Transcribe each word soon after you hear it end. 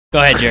Go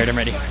ahead, Jared. I'm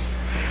ready.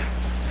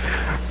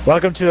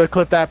 Welcome to a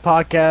Clip That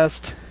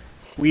podcast.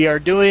 We are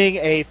doing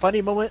a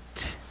funny moment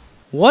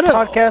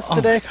podcast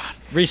today. My God.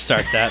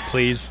 Restart that,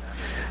 please.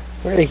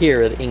 We're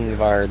here with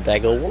Ingvar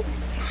Dagelwolf.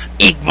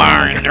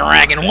 Ingvar and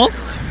Dragon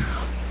Wolf.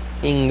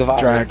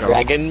 Ingvar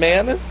Dragon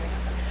Man.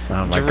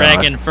 Oh my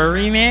Dragon God.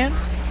 Furry Man.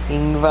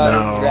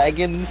 Ingvar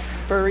Dragon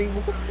Furry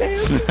Wolf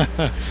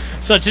Man.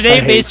 So today,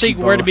 basically,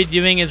 what we're going to be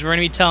doing is we're going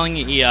to be telling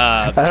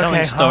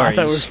telling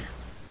stories.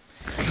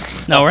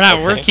 No, we're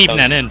not. We're keeping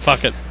that in.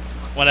 Fuck it.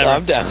 Whatever.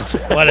 I'm down.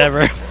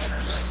 Whatever.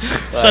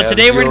 So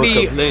today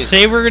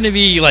we're gonna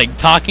be like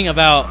talking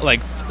about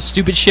like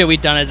stupid shit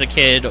we've done as a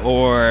kid,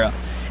 or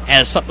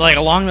as like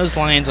along those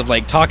lines of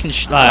like talking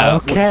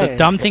the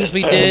dumb things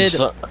we did.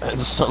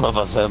 And some of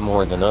us have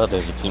more than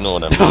others, if you know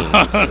what I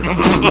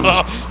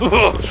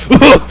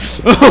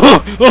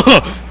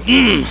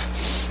mean.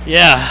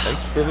 Yeah.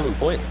 That's a perfect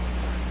point.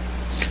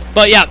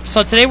 But yeah,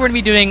 so today we're gonna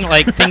be doing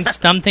like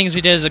dumb things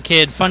we did as a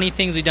kid, funny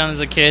things we done as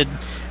a kid,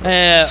 or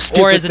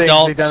as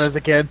adults. We done as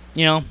a kid.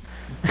 You know,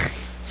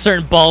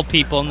 certain bald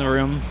people in the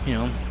room. You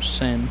know, just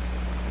saying.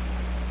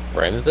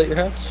 Brandon's at your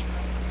house?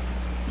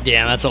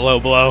 Damn, that's a low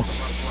blow.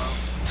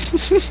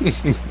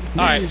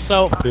 All right,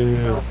 so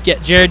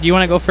Jared, do you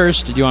want to go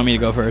first, or do you want me to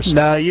go first?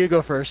 No, you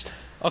go first.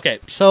 Okay,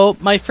 so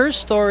my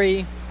first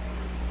story.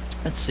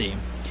 Let's see.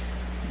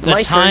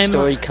 My first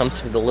story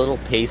comes from the little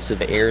place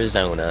of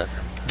Arizona.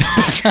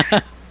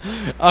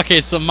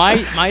 Okay, so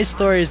my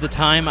story is the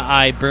time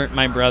I burnt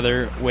my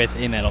brother with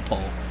a metal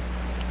pole.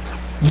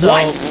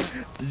 So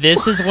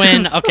this is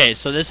when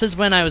this is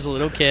when I was a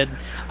little kid.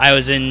 I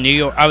was in New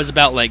York. I was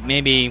about like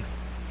maybe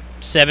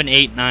 7,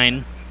 8,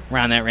 9,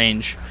 around that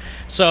range.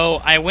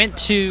 So I went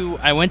to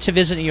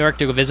visit New York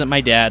to go visit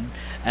my dad.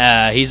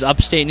 He's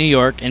upstate New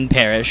York in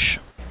Parrish.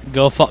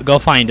 Go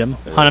find him,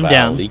 hunt him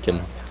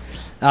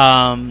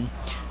down.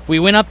 We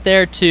went up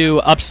there to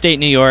upstate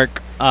New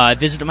York.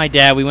 Visited my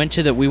dad. We went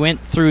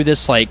through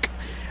this like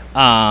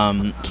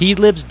he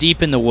lives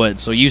deep in the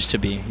woods, so he used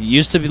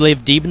to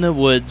live deep in the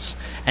woods,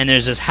 and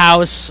there's this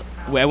house.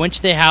 I went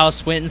to the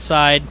house, went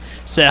inside,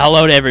 said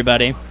hello to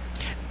everybody,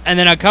 and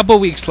then a couple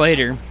weeks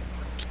later,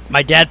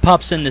 my dad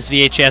pops in this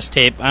VHS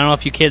tape. I don't know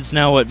if you kids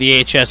know what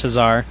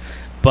VHSs are,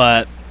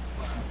 but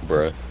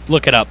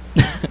look it up.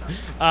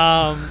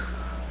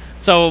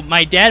 So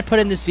my dad put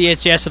in this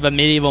VHS of a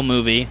medieval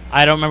movie.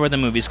 I don't remember what the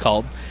movie's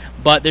called.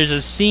 But there's a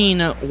scene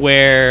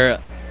where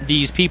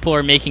these people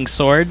are making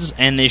swords,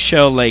 and they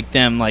show like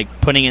them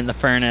like putting it in the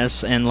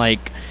furnace and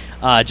like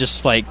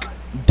just like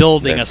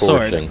building a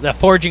sword.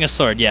 Forging a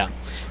sword, yeah.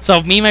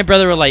 So me and my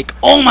brother were like,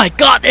 "Oh my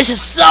God, this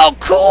is so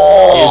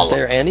cool!" Is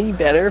there any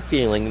better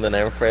feeling than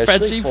a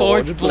freshly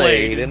forged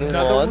blade in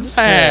one's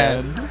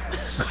hand?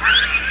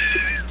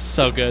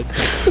 So good.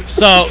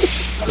 So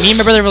me and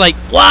my brother were like,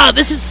 "Wow,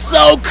 this is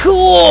so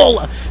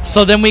cool!"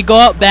 So then we go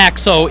out back.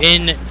 So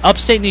in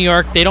upstate New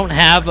York, they don't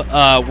have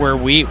where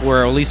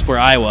at least where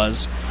I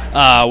was,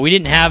 we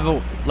didn't have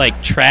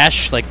like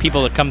trash, like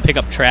people that come pick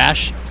up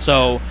trash.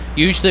 So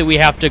usually we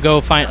have to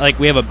go find, like,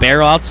 we have a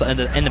barrel outside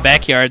in the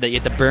backyard that you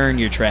have to burn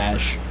your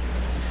trash,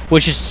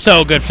 which is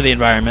so good for the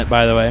environment,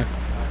 by the way.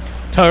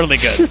 Totally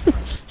good.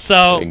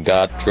 So we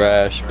got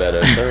trash,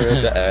 better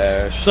turn to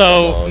ash.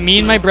 So me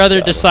and my brother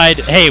decide,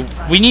 hey,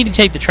 we need to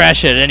take the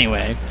trash out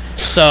anyway.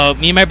 So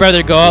me and my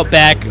brother go out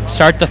back,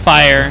 start the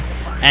fire,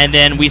 and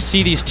then we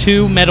see these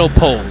two metal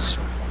poles,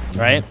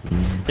 right?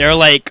 They're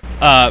like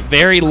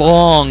very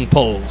long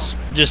poles,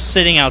 just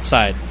sitting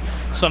outside.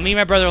 So me and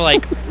my brother are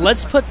like,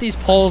 let's put these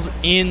poles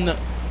in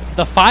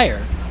the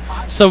fire.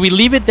 So we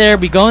leave it there,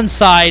 we go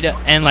inside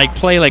and like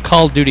play like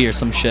Call of Duty or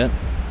some shit.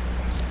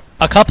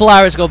 A couple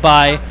hours go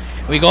by.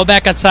 We go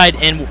back outside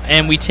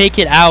and we take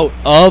it out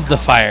of the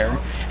fire,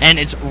 and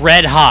it's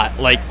red hot,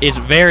 like it's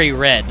very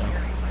red,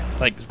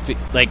 like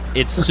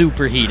it's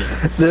super heated.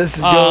 This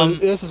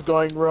is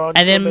going wrong.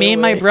 And then me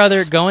and my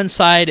brother go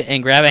inside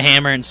and grab a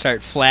hammer and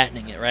start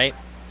flattening it, right?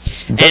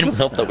 It doesn't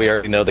help that we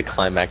already know the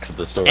climax of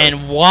the story.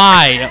 And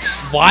why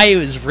it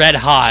was red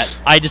hot,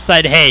 I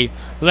decided, hey,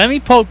 let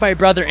me poke my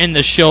brother in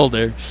the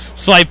shoulder.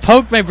 So I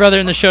poked my brother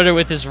in the shoulder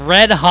with this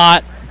red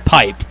hot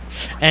pipe.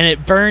 And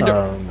it burned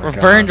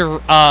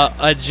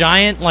a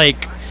giant,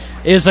 like,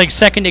 it was like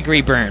 2nd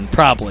degree burn,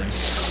 probably,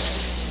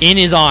 in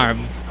his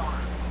arm.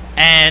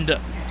 And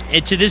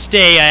to this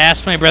day, I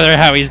asked my brother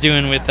how he's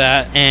doing with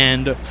that,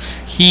 and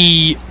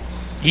he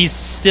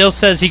still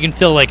says he can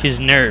feel like his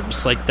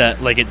nerves, like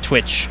that, like it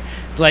twitch.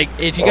 Like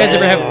if you guys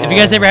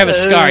ever have a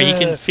scar, you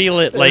can feel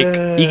it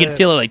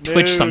like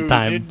twitch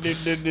sometime.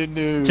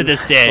 To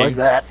this day. Like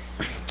that.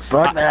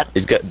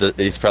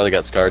 He's probably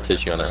got scar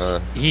tissue on it, huh?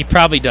 He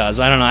probably does.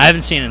 I don't know. I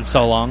haven't seen it in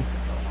so long.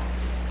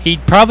 He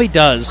probably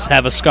does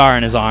have a scar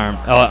in his arm,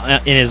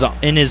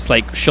 in his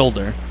like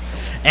shoulder,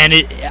 and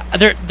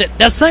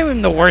that's not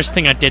even the worst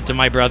thing I did to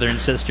my brother and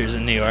sisters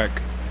in New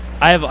York.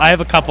 I have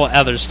a couple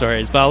other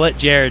stories, but I'll let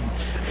Jared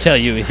tell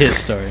you his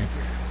story.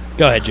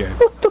 Go ahead, Jared.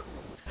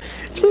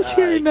 Just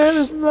hearing that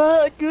is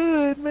not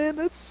good, man.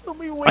 That's so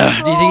many ways.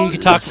 Do you think you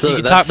could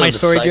talk my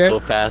story, Jared?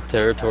 Psychopath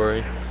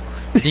territory.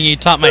 Think you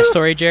taught my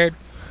story, Jared?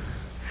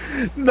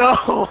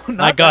 No,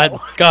 not go ahead.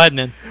 Go ahead,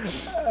 man.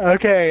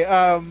 Okay,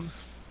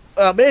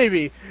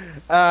 maybe.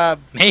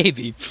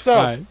 Maybe.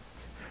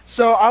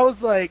 So I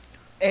was like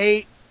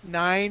 8,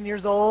 9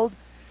 years old.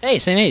 Hey,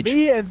 same age.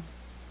 Me and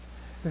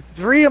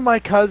 3 of my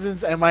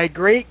cousins and my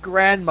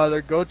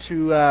great-grandmother go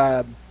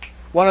to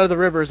one of the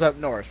rivers up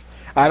north.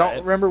 I don't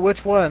remember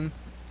which one.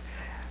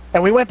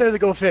 And we went there to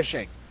go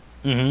fishing.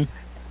 Mm-hmm.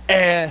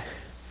 And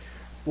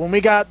when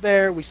we got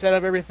there, we set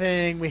up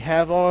everything. We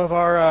have all of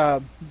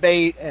our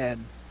bait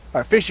and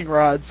our fishing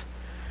rods.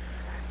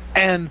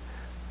 And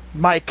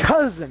my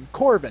cousin,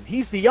 Corbin,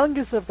 he's the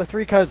youngest of the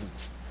 3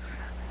 cousins.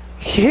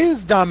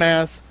 His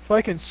dumbass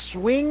fucking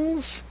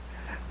swings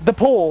the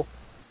pole,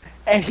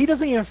 and he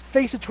doesn't even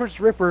face it towards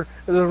the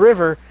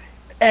river,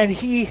 and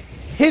he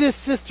hit his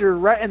sister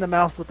right in the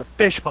mouth with a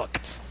fish hook.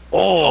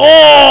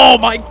 Oh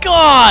my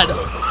God!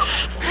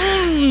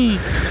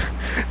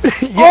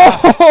 Yeah.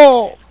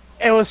 Oh!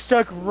 It was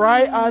stuck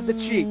right on the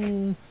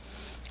cheek.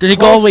 Did he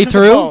go all the way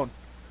through?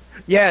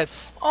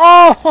 Yes.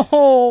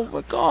 Oh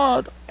my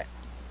God!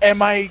 And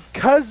my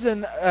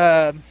cousin,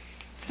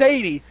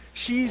 Sadie,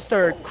 she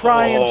started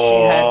crying.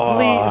 She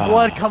had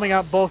blood coming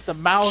out both the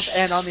mouth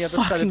and on the other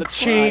side of the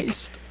cheek.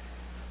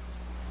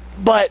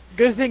 But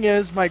good thing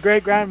is, my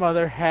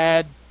great-grandmother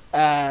had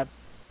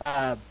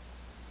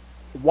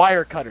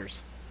wire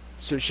cutters,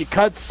 so she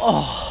cuts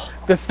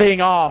the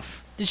thing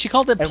off. Did she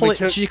call the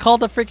Did she call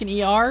the freaking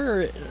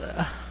ER? Or?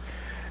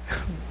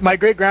 My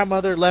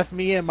great-grandmother left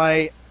me and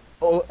my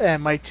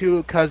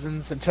 2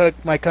 cousins and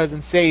took my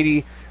cousin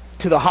Sadie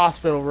to the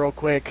hospital real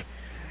quick.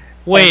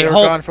 Wait, they were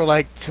gone for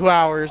like 2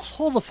 hours.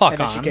 Hold the fuck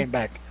and on. Then she came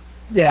back.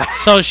 Yeah.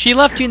 So she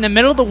left you in the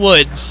middle of the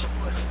woods.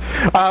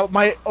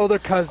 My older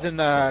cousin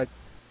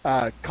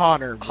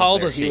Connor. How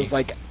old was he?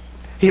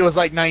 He was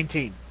like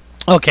 19.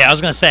 Okay, I was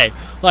gonna say,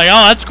 like,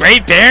 oh, that's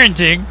great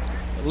parenting.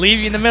 Leave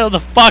you in the middle of the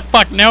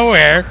fuck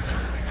nowhere.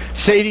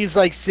 Sadie's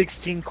like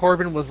 16.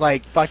 Corbin was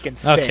like fucking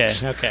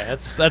 6. Okay,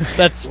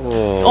 that's.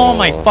 Oh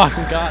my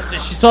fucking God!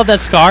 Does she still have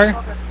that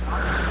scar?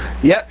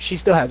 Yep, she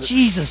still has it.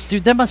 Jesus,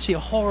 dude, that must be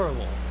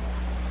horrible.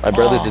 My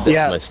brother did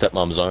that to my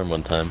stepmom's arm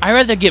one time. I'd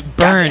rather get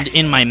burned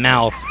in my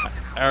mouth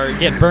or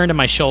get burned in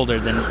my shoulder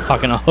than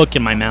fucking a hook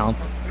in my mouth.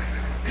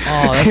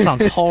 Oh, that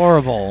sounds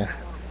horrible.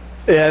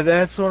 Yeah,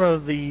 that's one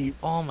of the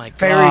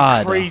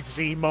very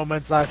crazy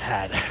moments I've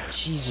had.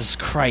 Jesus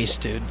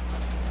Christ, dude.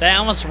 That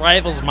almost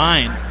rivals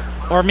mine.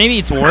 Or maybe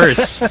it's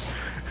worse.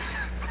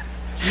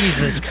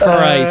 Jesus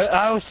Christ.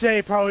 I would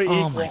say probably equal.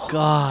 Oh my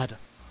God.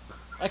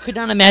 I could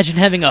not imagine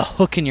having a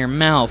hook in your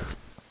mouth.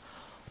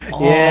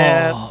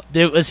 Yeah.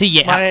 Was he?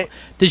 Yeah.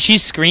 Did she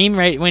scream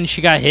right when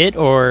she got hit,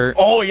 or?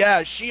 Oh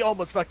yeah, she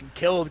almost fucking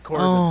killed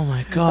Corbin. Oh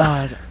my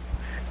God.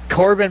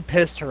 Corbin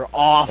pissed her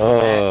off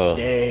that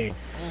day.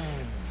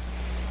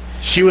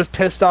 She was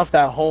pissed off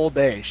that whole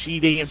day. She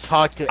didn't even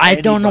talk to anybody.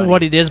 I don't know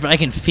what it is, but I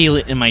can feel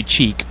it in my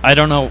cheek. I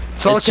don't know.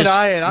 So can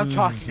I, and I'm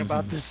talking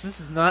about this. This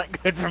is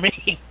not good for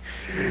me.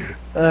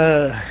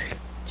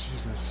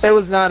 Jesus. It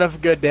was not a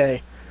good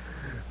day.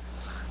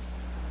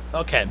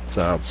 Okay.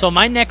 So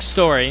my next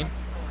story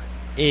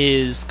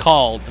is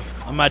called,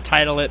 I'm going to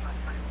title it,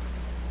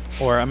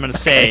 or I'm going to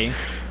say,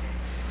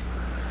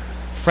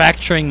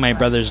 Fracturing My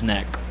Brother's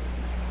Neck.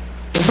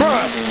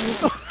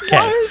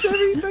 Why is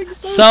everything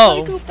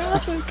so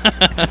psychopathic?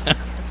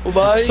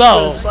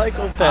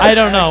 Psychopath? I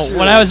don't know.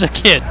 When I was a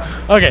kid.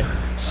 Okay,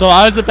 so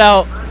I was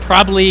about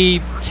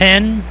probably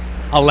 10,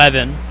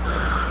 11.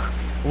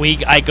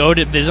 I go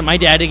to visit my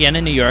dad again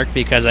in New York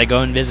because I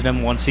go and visit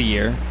him once a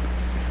year.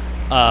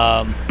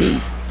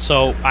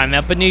 So I'm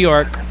up in New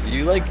York.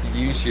 You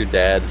use your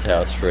dad's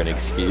house for an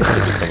excuse to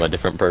become a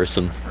different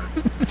person.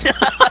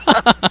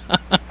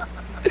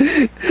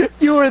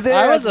 You were there.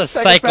 I was a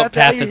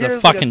psychopath as a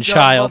fucking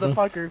child.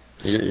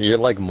 You're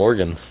like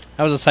Morgan.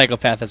 I was a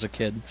psychopath as a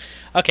kid.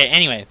 Okay,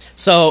 anyway,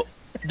 so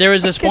there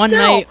was this one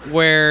night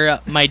where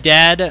my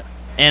dad,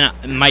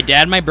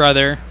 my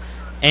brother,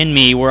 and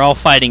me were all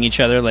fighting each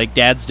other like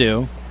dads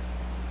do.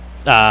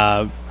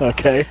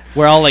 Okay.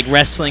 We're all like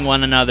wrestling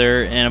one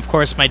another, and of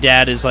course my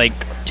dad is like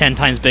 10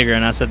 times bigger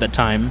than us at the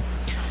time,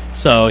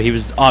 so he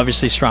was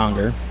obviously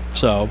stronger.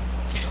 So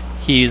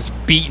he's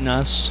beating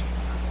us.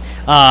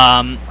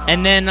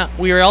 And then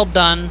we were all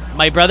done.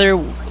 My brother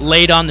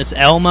laid on this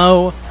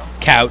Elmo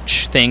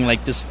couch thing,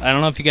 like this. I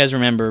don't know if you guys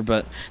remember,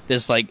 but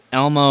this like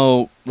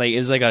Elmo, like it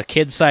was like a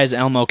kid-size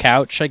Elmo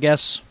couch, I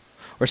guess,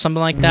 or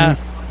something like that,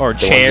 or the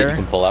chair. Ones that you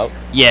can pull out.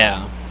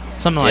 Yeah,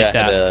 something like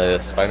that. Yeah,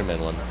 a Spider-Man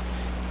one.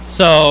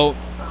 So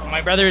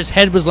my brother's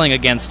head was laying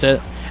against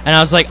it, and I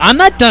was like, I'm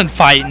not done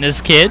fighting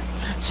this kid.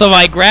 So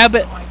I grab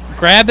it,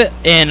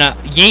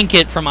 and yank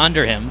it from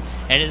under him,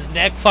 and his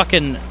neck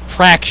fucking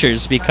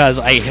fractures because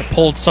I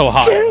pulled so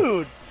hard.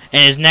 Dude!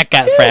 And his neck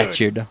got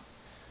fractured.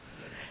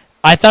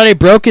 I thought I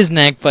broke his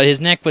neck, but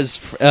his neck was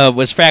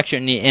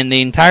fractured. And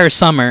the entire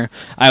summer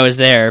I was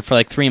there for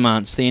like 3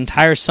 months. The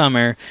entire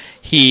summer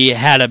he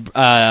had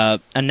a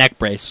neck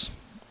brace.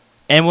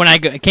 And when I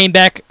came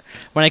back,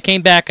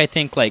 I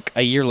think like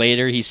a year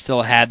later, he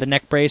still had the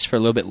neck brace for a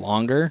little bit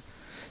longer.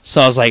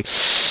 So I was like,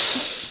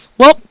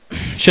 well,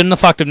 shouldn't have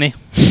fucked with me.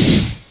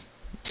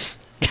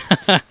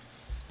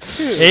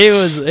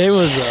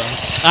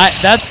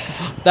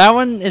 That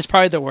one is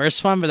probably the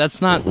worst one, but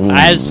that's not.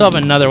 I still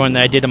have another one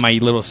that I did to my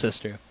little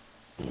sister.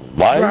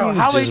 Why are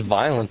you just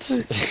violent?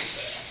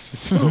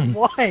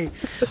 Why?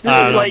 This is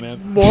like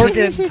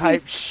Morgan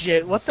type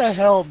shit. What the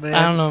hell, man?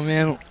 I don't know,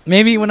 man.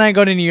 Maybe when I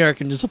go to New York,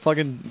 I'm just a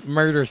fucking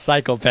murder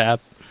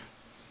psychopath.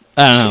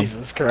 I don't know.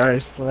 Jesus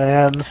Christ,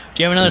 man. Do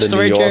you have another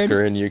story, Jared? The New Yorker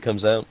Jared? in you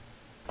comes out.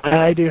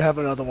 I do have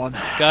another one.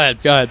 Go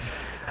ahead.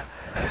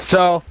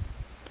 So,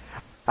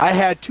 I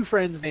had two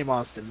friends named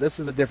Austin. This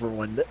is a different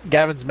one.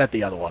 Gavin's met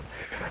the other one.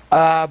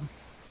 I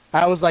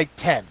was like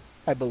 10,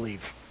 I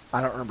believe.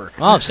 I don't remember.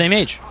 Oh, same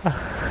age.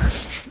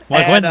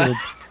 What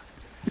coincidence.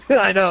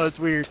 I know, it's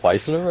weird.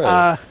 Twice in a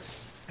row.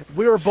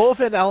 We were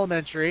both in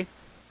elementary,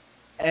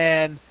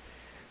 and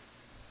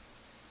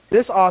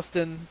this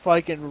Austin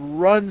fucking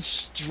runs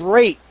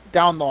straight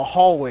down the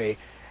hallway,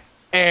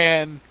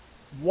 and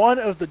one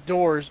of the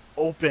doors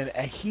opened,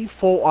 and he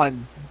full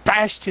on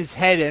bashed his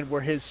head in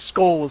where his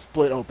skull was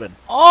split open.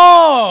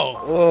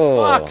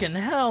 Oh! Fucking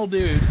hell,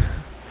 dude.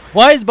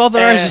 Why is both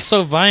of ours just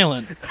so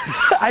violent?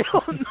 I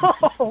don't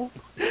know.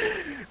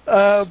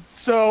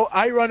 So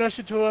I run up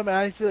to him and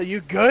I said,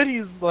 "You good?"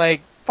 He's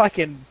like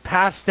fucking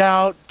passed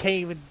out. Can't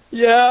even.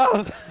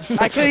 Yeah.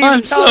 I couldn't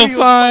even tell I'm so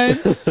fine.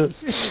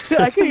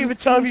 I couldn't even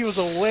tell if he was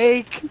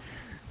awake.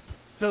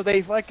 So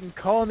they fucking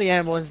called the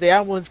ambulance. The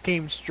ambulance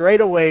came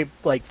straight away,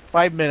 like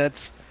 5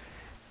 minutes.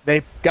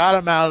 They got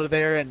him out of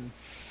there, and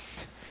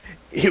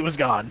he was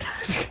gone.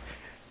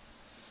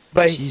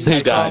 But He's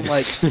died.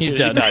 like, He's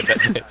dead.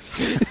 and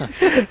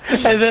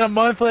then a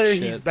month later,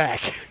 he's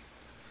back.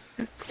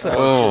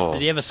 So,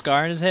 Did he have a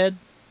scar in his head?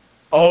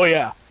 oh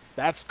yeah,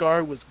 that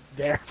scar was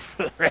there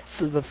for the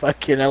rest of the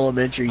fucking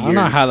elementary years. I don't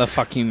know how the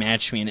fuck you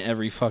match me in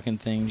every fucking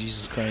thing.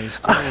 Jesus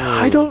Christ.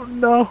 I don't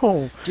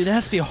know. Dude, that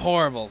has to be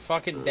horrible.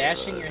 Fucking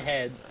dashing your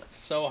head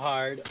so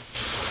hard.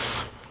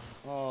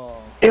 Oh.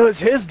 It was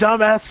his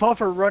dumbass fault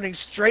for running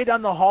straight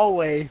down the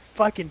hallway,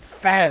 fucking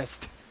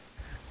fast.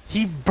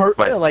 He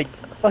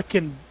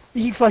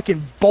he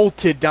fucking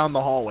bolted down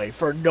the hallway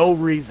for no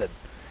reason.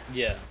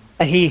 Yeah.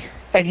 And he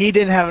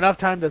didn't have enough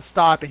time to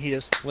stop, and he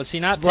just Was he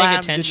not paying slammed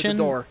into the attention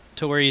door.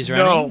 to where he's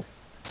running? No,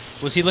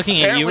 Was he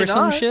looking at you or Apparently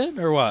some not. shit?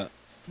 Or what?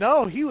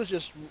 no, he was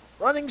just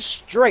running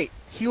straight.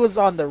 He was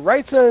on the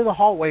right side of the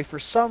hallway for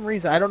some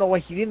reason. I don't know why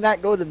he did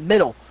not go to the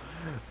middle.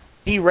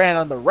 He ran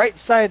on the right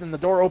side, and the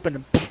door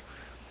opened, and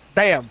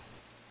bam,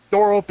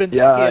 door opened.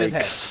 Hit his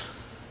head. Yikes.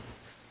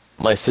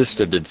 My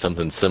sister did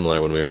something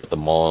similar when we were at the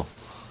mall.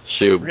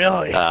 She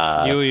Really?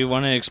 You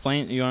want to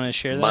explain? You want to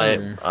share that?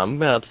 or-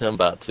 I'm about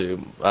to.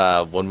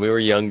 When we were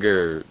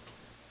younger,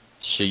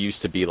 she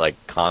used to be like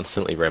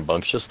constantly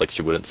rambunctious. Like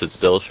she wouldn't sit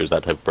still. She was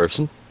that type of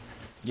person.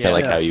 Yeah. Kinda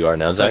like how you are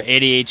now, So Zach.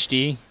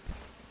 ADHD.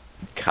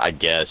 I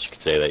guess you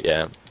could say that,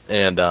 yeah.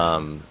 And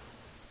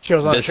She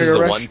was on this is Sugar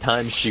the Rush. one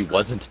time she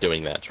wasn't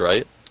doing that,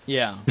 right?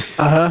 Yeah.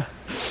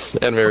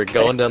 And we were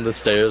going down the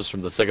stairs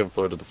from the second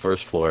floor to the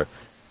first floor.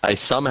 I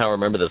somehow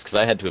remember this because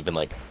I had to have been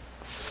like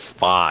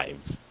 5.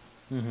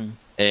 Mm-hmm.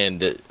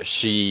 And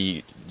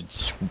she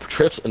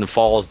trips and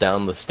falls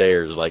down the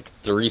stairs like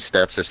 3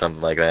 steps or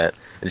something like that.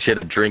 And she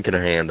had a drink in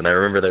her hand. And I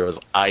remember there was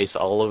ice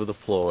all over the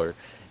floor.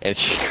 And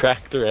she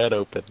cracked her head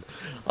open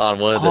on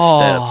one of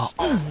the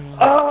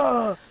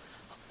steps.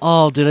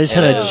 Oh, dude, I just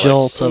had a Yeah.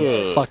 jolt of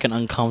Ugh. fucking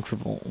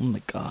uncomfortable. Oh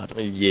my god.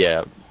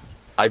 Yeah,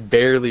 I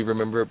barely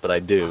remember it, but I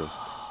do.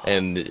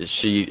 And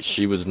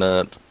she was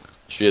not.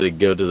 She had to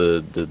go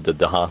to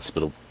the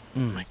hospital Oh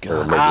my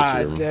or god.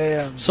 emergency room.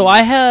 Damn. So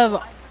I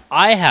have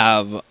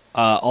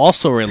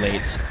also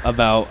relates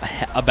about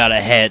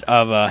a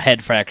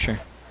head fracture.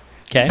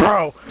 Okay.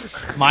 Bro,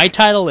 My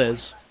title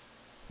is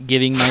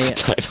giving my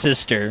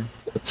sister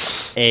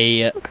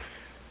a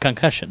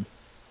concussion.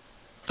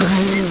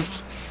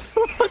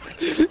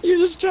 You're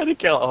just trying to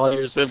kill all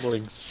your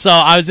siblings. So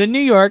I was in New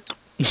York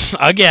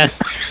again.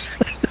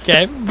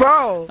 Okay.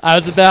 bro. I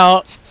was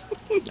about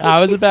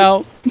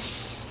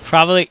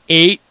probably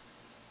 8,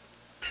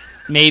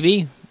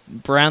 maybe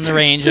around the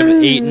range of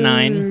 8 and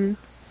 9.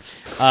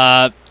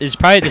 It's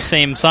probably the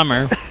same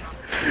summer.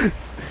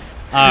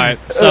 All right,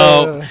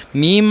 so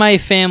me and my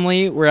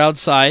family were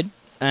outside,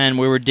 and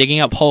we were digging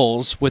up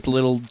holes with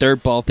little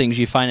dirt ball things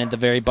you find at the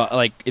very bottom.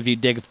 Like if you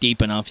dig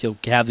deep enough, you'll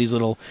have these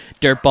little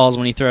dirt balls.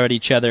 When you throw at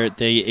each other,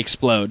 they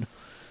explode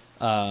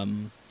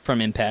from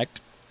impact.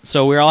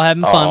 So we were all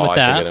having fun with I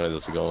that. think I know where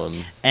this is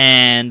going.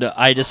 And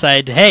I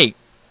decided, hey,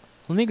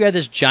 let me grab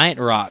this giant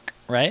rock,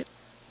 right?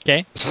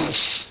 Okay.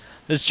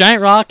 This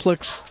giant rock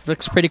looks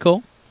pretty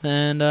cool.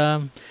 And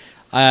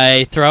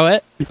I throw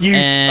it,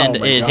 and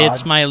it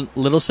hits my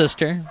little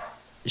sister.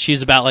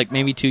 She's about like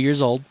maybe 2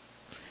 years old.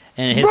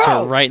 And it hits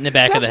her right in the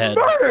back of the head.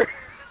 Murder.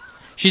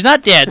 She's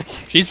not dead.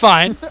 She's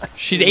fine.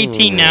 She's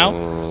 18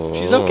 now.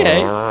 She's okay.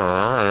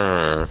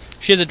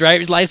 She has a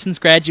driver's license,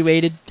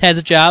 graduated, has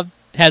a job,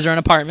 has her own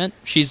apartment.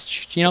 She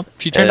turned out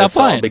It's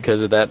all fine.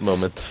 because of that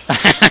moment.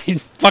 I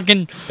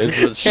fucking It's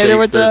what hit her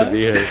with shaped her to the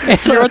be her.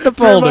 hit her with the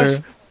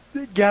boulder.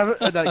 Gavin,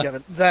 not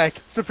Gavin, Zach.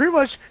 So pretty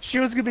much, she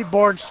was gonna be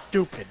born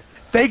stupid.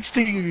 Thanks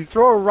to you, you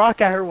throw a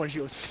rock at her when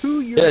she was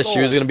 2 years old. Yeah, she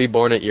was gonna be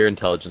born at your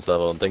intelligence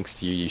level, and thanks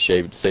to you, you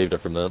saved her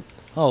from that.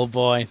 Oh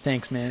boy,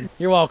 thanks, man.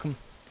 You're welcome.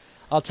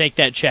 I'll take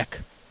that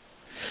check.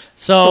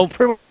 So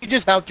You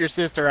just helped your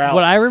sister out.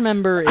 what I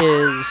remember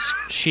is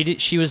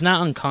she was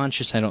not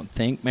unconscious. I don't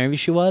think. Maybe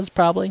she was.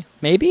 Probably.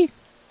 Maybe.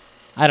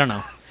 I don't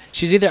know.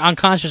 She's either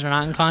unconscious or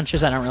not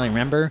unconscious. I don't really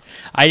remember.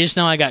 I just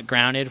know I got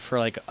grounded for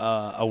like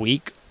a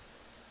week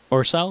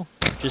or so,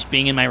 just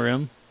being in my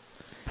room.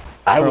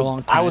 For a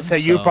long time, I would say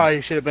you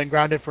probably should have been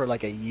grounded for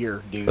like a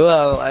year, dude.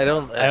 Well, I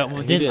don't. I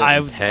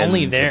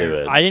only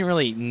there. I didn't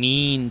really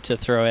mean to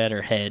throw at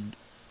her head.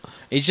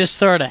 It just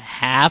sort of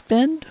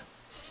happened,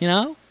 you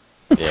know.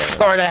 Yeah.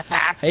 Sort of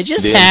happened. It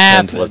just The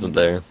happened. intent wasn't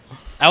there.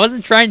 I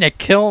wasn't trying to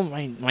kill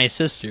my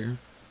sister.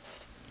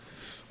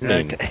 I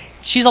mean,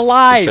 She's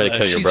alive. You tried to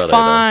kill your She's brother,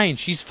 fine.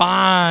 She's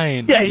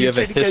fine. Yeah, you have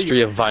a tried to kill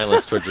history of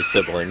violence towards your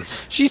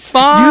siblings. She's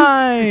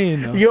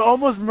fine. You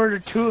almost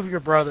murdered 2 of your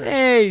brothers.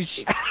 Hey,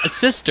 a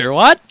sister.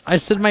 What? I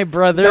said my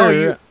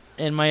brother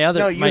and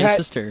my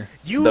sister.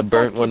 The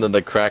burnt one and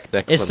the cracked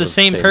neck. It's the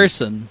same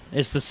person.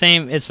 It's the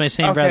same. It's my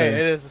same brother. Okay,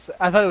 it is.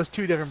 I thought it was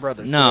 2 different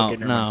brothers.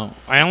 No.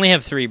 I only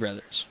have 3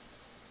 brothers.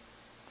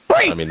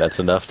 I mean, that's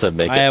enough to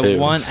make I it have 2.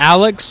 1,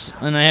 Alex,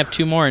 and I have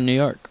 2 more in New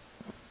York.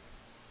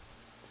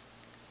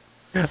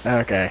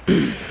 Okay.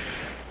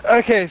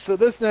 Okay, so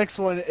this next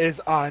one is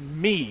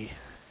on me.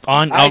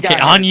 On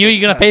you?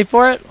 You gonna time. pay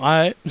for it? All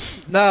right.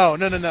 No.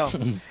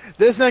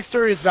 This next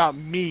story is about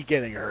me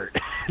getting hurt.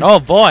 Oh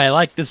boy, I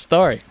like this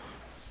story.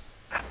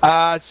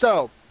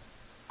 So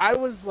I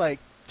was like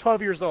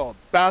 12 years old,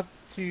 about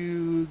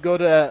to go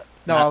to.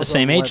 No, I Not the was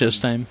same 11. age this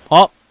time.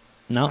 Oh,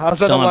 no, I was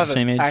still at not 11, the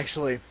same age.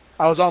 Actually,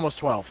 I was almost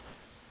 12.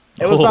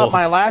 It was Oh. about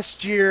my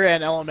last year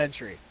in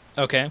elementary,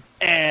 Okay.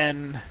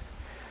 and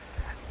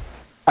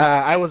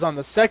I was on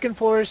the second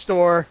floor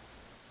store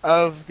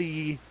of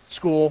the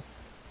school.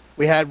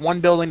 We had one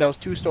building that was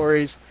 2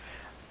 stories.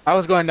 I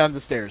was going down the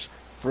stairs.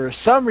 For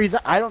some reason,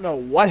 I don't know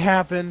what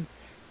happened.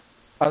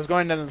 I was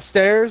going down the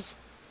stairs,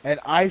 and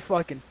I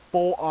fucking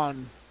full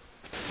on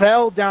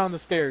fell down the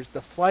stairs,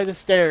 the flight of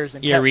stairs,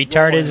 and Your kept retard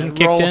rolling isn't and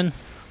kicked rolling. in?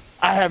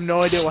 I have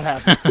no idea what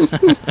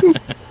happened.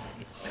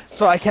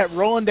 So I kept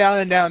rolling down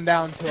and down and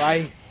down until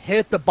I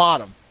hit the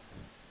bottom.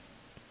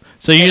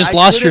 So you And just I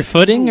lost your couldn't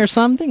footing move. or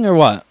something, or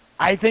what?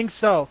 I think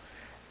so.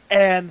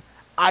 And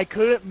I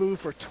couldn't move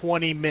for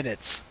 20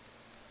 minutes.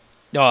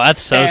 Oh,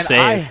 that's so And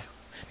safe.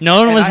 No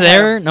one and was I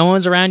there? No one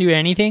was around you or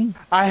anything?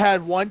 I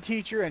had one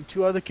teacher and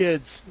 2 other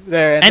kids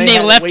there. And they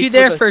had to left wait you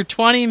there the, for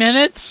 20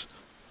 minutes?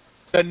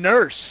 the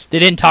nurse. They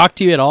didn't talk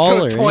to you at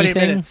all or Took 20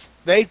 anything? minutes.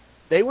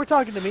 They were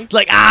talking to me.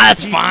 Like,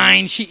 that's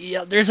fine.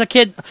 There's a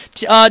kid,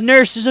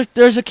 nurse.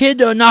 There's a kid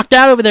knocked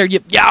out over there. Yeah,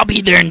 I'll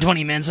be there in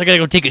 20 minutes. I gotta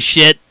go take a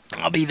shit.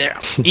 I'll be there.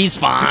 He's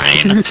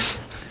fine.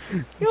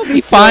 You'll be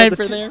fine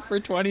there for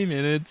 20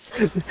 minutes.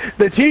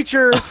 The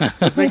teacher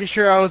was making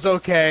sure I was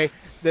okay.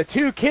 The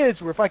 2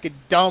 kids were fucking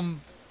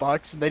dumb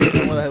fucks, and they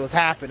didn't know what was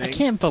happening. I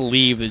can't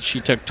believe that she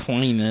took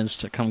 20 minutes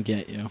to come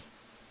get you.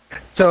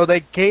 So they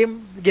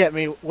came to get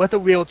me with a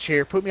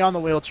wheelchair, put me on the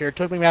wheelchair,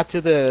 took me back to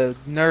the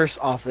nurse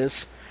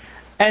office,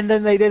 and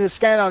then they did a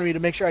scan on me to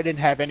make sure I didn't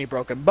have any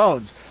broken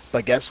bones.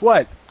 But guess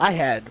what? I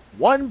had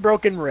 1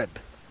 broken rib.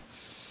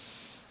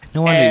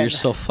 No wonder you're And-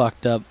 so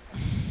fucked up.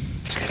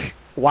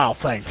 Wow,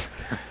 thanks.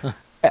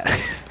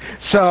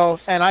 So,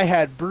 and I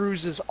had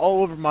bruises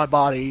all over my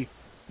body.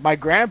 My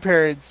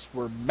grandparents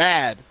were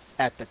mad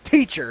at the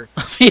teacher.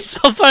 It's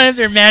so funny if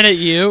they're mad at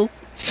you.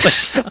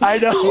 I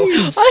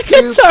know.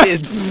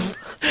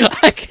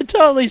 I could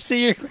totally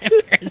see your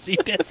grandparents be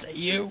pissed at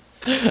you.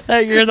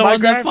 That you're the My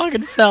one that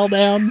fucking fell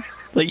down.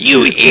 Like,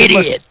 you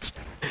idiot!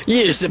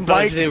 You're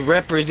supposed to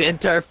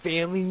represent our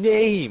family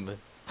name.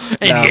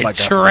 And No, you my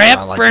trip grandpa's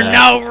not like for that.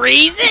 no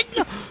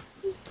reason?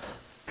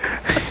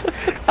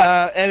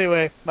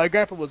 Anyway, my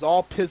grandpa was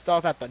all pissed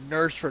off at the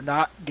nurse for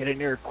not getting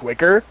there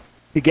quicker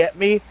to get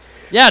me.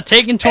 Yeah,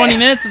 taking 20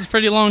 minutes is a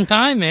pretty long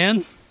time,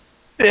 man.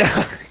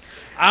 Yeah.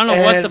 I don't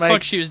know what And the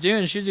fuck she was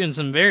doing. She was doing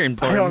something very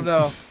important.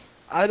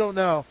 I don't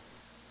know.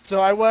 So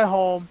I went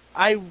home.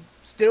 I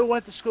still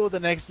went to school the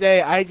next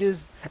day. I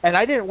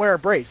didn't wear a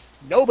brace.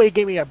 Nobody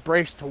gave me a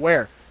brace to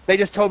wear. They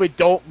just told me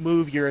don't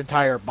move your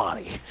entire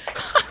body.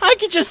 I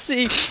could just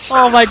see,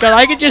 oh my god,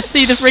 I could just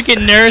see the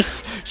freaking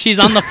nurse. She's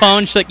on the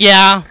phone. She's like,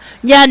 yeah,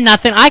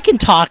 nothing. I can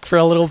talk for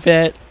a little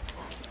bit.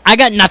 I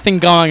got nothing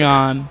going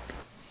on.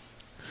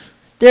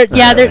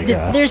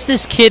 There's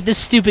this kid, this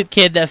stupid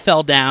kid that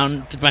fell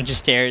down a bunch of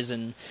stairs,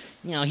 and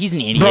he's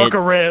an idiot. Broke a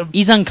rib.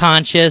 He's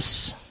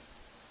unconscious.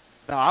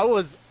 No, I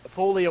was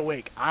fully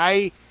awake.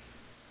 I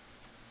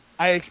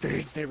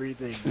experienced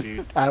everything,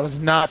 dude. I was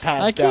not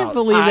passed out. I can't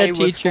believe that I was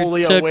teacher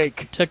fully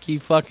awake. took you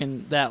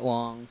fucking that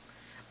long.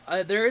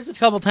 There is a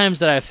couple times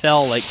that I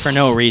fell like for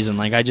no reason,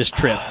 like I just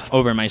tripped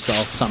over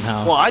myself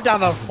somehow. Well, I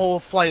down a whole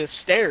flight of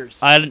stairs.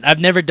 I've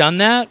never done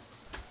that,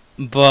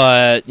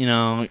 but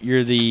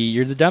you're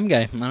the dumb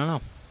guy. I don't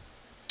know.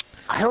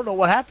 I don't know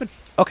what happened.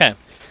 Okay,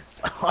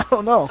 I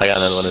don't know. I got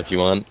another one if you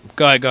want.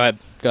 Go ahead.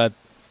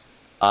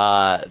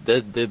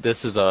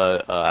 This is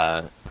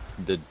the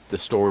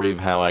story of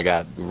how I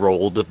got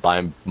rolled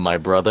by my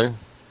brother.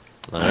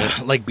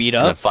 Right? Like beat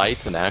In a up?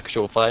 fight, an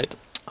actual fight.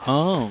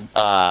 Oh.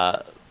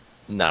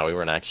 No, we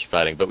weren't actually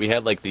fighting, but we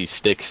had like these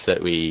sticks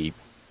that we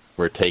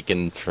were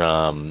taken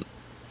from.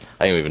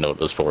 I don't even know what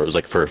it was for. It was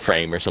like for a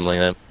frame or something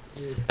like that,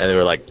 and they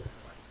were like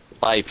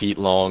 5 feet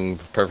long,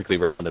 perfectly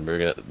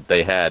rounded.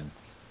 They had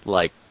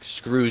like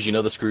screws. You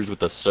know the screws with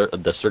the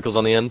circles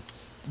on the end.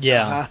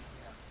 Yeah. Uh-huh.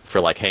 For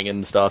like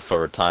hanging stuff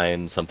or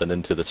tying something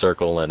into the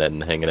circle and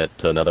then hanging it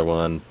to another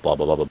one. Blah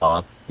blah blah blah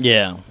blah.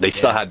 Yeah. They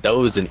still had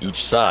those in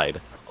each side.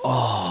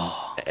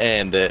 Oh.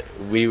 And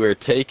we were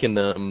taking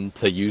them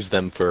to use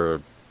them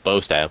for bow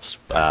staffs,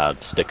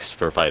 sticks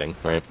for fighting,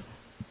 right?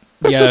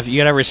 Yeah, you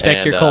gotta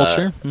respect your And,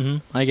 culture.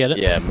 I get it.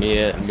 Yeah, me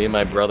and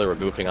my brother were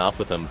goofing off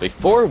with them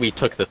before we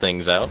took the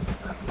things out.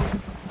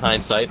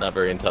 Hindsight, not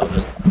very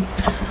intelligent.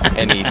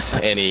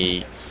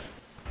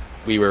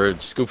 We were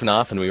just goofing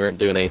off and we weren't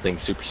doing anything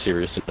super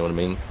serious, you know what I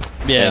mean?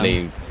 Yeah. And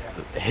he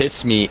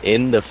hits me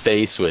in the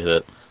face with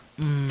it,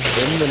 in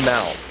the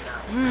mouth,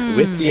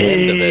 with the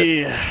end of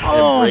it,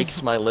 and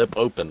breaks my lip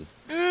open.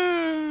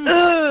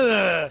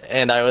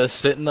 And I was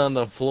sitting on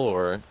the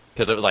floor,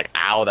 because it was like,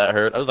 ow, that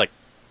hurt. I was like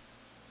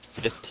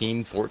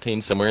 15,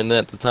 14, somewhere in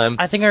that at the time.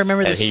 I think I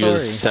remember and this he story.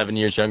 was 7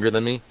 years younger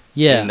than me.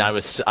 Yeah. And I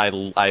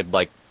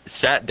like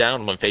sat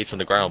down with my face on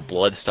the ground,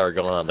 blood started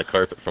going on the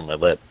carpet from my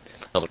lip.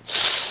 I was like,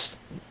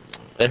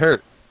 it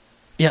hurt.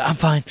 Yeah, I'm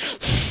fine.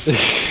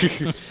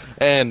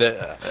 And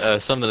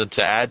something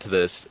to add to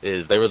this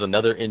is there was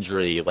another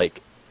injury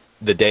like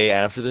the day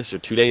after this or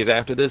 2 days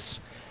after this,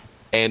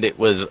 and it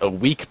was a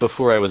week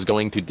before I was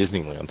going to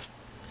Disneyland.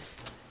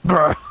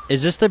 Bruh.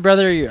 Is this the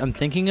brother I'm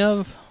thinking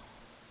of?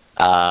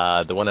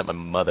 The one at my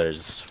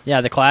mother's.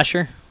 Yeah, the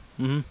Clasher?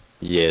 Mm-hmm.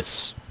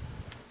 Yes.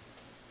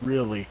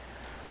 Really?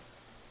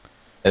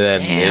 And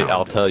then Damn.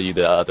 I'll tell you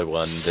the other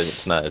one that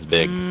it's not as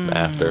big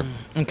after.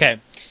 Okay.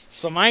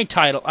 So my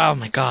title... Oh,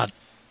 my God.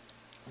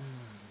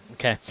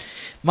 Okay.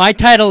 My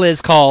title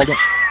is called...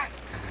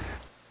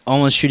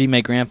 Almost Shooting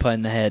My Grandpa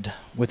in the Head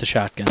with a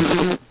Shotgun.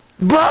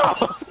 Bro!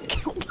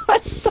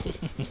 What?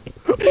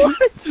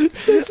 What?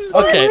 This is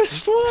Okay. the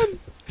worst one.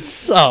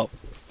 So,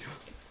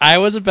 I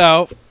was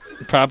about...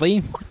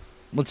 Probably...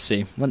 Let's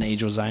see. What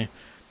age was I?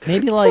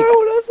 Maybe like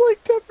Bro, that's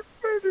like Pepper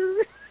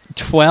Murder.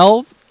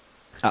 12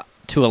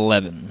 to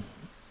 11.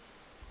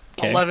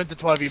 Okay. 11 to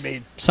 12, you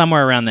mean?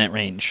 Somewhere around that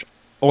range.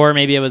 Or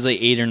maybe it was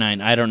like 8 or 9.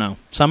 I don't know.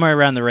 Somewhere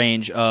around the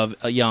range of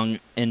a young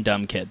and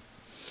dumb kid.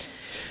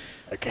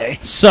 Okay.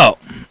 So,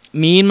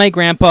 me and my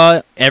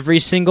grandpa, every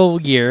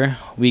single year,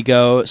 we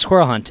go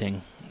squirrel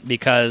hunting.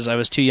 Because I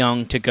was too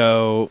young to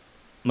go,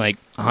 like,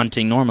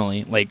 hunting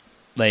normally. Like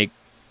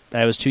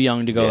I was too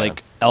young to go,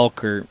 like,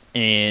 elk or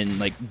in,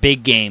 like,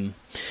 big game.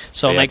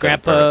 So my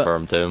grandpa... For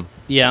him too.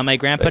 Yeah, my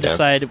grandpa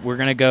decided we're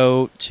going to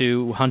go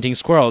to hunting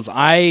squirrels.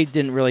 I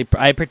didn't really...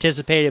 I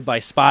participated by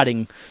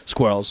spotting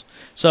squirrels.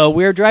 So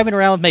we were driving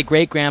around with my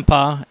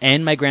great-grandpa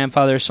and my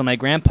grandfather. So my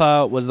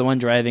grandpa was the one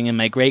driving, and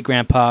my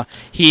great-grandpa,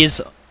 he's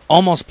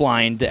almost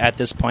blind at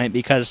this point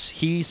because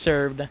he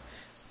served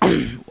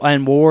in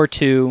World War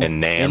II In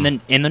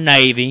Nam. in the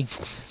Navy.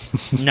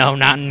 No,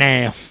 not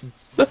Nam.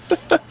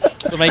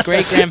 So my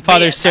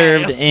great-grandfather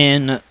served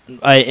in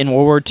World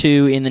War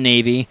II in the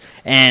Navy,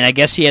 and I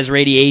guess he has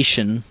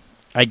radiation,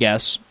 I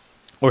guess,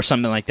 or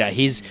something like that.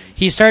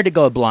 He started to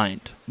go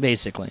blind,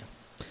 basically.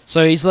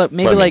 So he's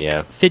maybe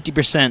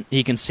 50%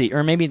 he can see,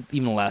 or maybe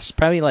even less.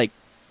 Probably like,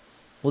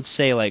 let's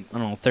say like, I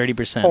don't know,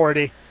 30%.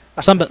 40.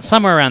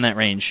 Somewhere around that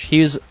range. He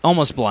was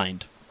almost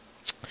blind.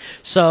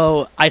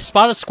 So I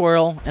spot a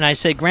squirrel, and I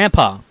say,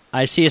 "Grandpa,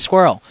 I see a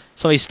squirrel."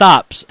 So he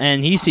stops,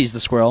 and he sees the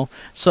squirrel.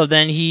 So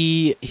then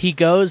he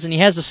goes, and he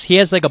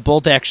has like a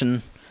bolt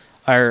action,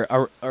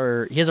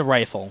 or he has a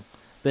rifle.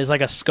 There's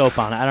like a scope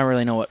on it. I don't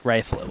really know what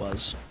rifle it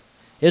was.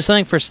 It was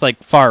something for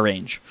like far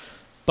range.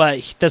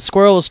 But the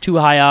squirrel was too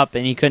high up,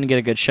 and he couldn't get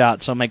a good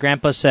shot. So my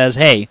grandpa says,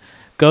 "Hey,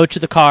 go to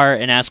the car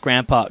and ask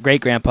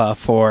great-grandpa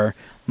for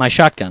my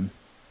shotgun."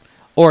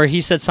 Or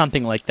he said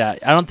something like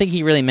that. I don't think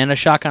he really meant a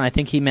shotgun. I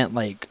think he meant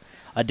like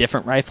a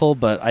different rifle,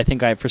 but I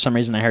think for some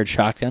reason I heard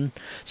shotgun.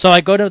 So I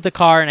go to the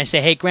car and I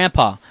say, "Hey,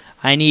 Grandpa,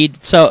 I need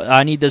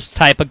this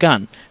type of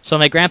gun." So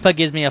my grandpa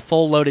gives me a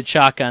full loaded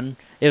shotgun.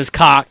 It was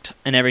cocked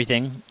and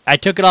everything. I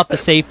took it off the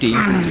safety,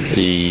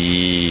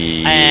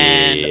 and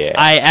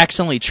I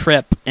accidentally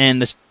trip,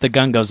 and the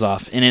gun goes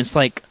off, and it's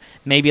like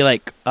maybe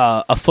like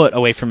a foot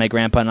away from my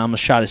grandpa, and I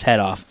almost shot his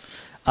head off.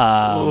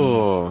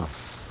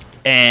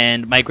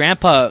 And my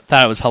grandpa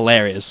thought it was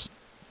hilarious.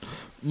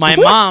 My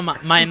mom,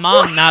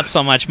 not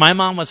so much. My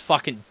mom was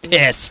fucking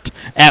pissed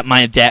at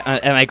my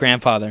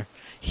grandfather.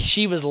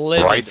 She was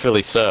livid.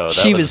 Rightfully so.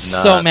 She was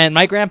so mad.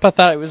 My grandpa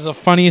thought it was the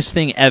funniest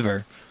thing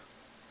ever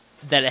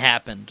that it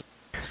happened.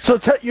 So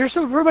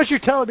pretty much you're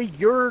telling me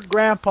your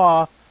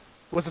grandpa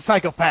was a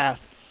psychopath.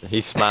 He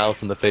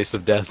smiles in the face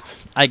of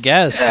death. I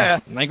guess. Yeah.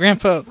 My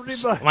grandpa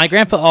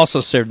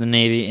also served the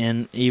Navy,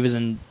 and he was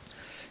in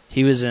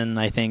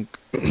I think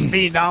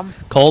Vietnam.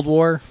 Cold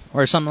War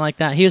or something like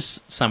that. He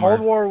was somewhere.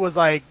 Cold War was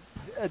like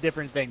a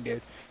different thing,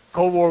 dude.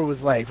 Cold War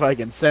was like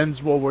fucking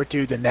since World War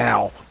II to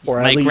now,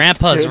 or My at least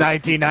grandpa's. to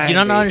 1990. You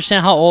don't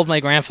understand how old my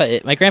grandpa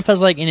is. My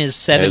grandpa's like in his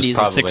 70s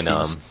or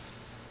 60s.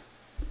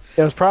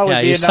 It was probably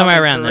Yeah, he was Vietnam somewhere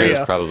and around there. It Korea.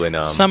 was probably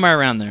Nam. Somewhere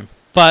around there.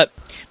 But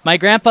my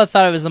grandpa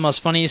thought it was the most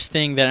funniest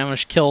thing that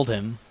almost killed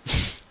him.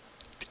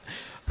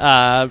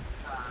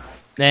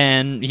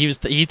 And he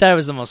thought it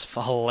was the most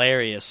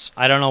hilarious.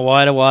 I don't know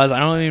what it was. I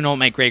don't even know what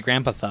my great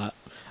grandpa thought.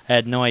 I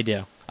had no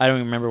idea. I don't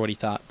even remember what he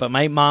thought. But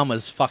my mom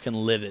was fucking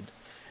livid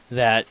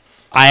that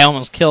I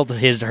almost killed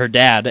her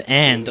dad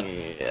and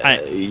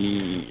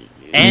You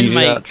and do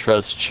my not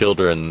trust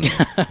children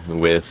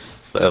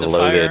with a the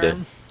loaded,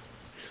 firearm.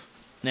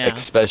 Yeah,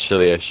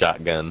 especially a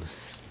shotgun.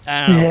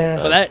 I don't know.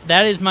 Yeah. But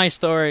that is my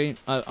story.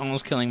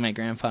 Almost killing my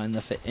grandpa in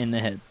the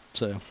head.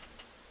 So,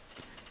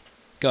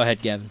 go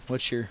ahead, Gavin.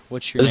 What's your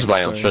This next is why I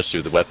story? don't trust you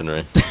with the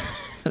weaponry.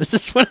 This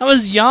is when I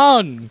was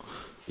young.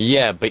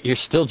 Yeah, but you're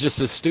still just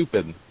as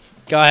stupid.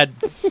 Go ahead.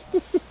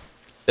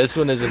 This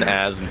one isn't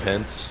as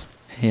intense,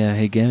 Yeah,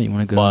 hey Gavin, you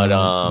want to go?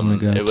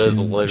 but it was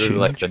literally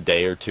like the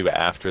day or two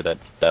after that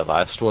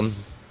last one.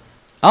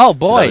 Oh 'Cause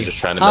boy, I was just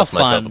trying to how mess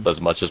myself fun. up as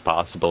much as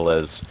possible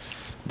as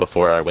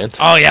before I went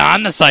to Oh yeah,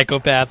 I'm the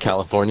psychopath.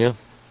 California.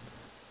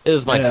 It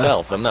was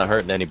myself. I'm not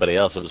hurting anybody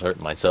else. It was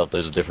hurting myself.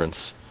 There's a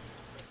difference.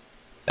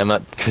 I'm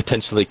not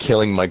potentially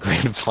killing my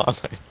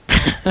grandfather.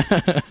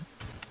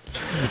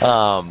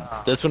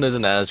 This one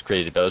isn't as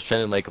crazy, but I was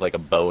trying to make like a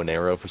bow and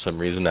arrow for some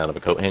reason out of a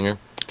coat hanger.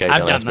 Okay, I've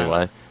don't done ask me that.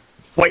 why.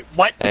 Wait,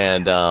 what?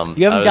 And You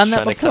haven't I was done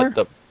that trying to cut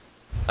before?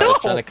 I was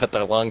trying to cut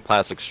the long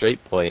plastic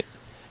straight point,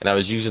 and I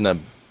was using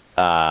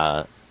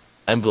a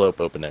envelope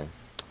opener.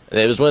 And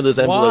it was one of those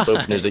envelope Why?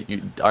 openers that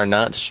you are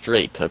not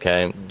straight,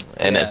 okay?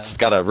 And Yeah. it's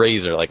got a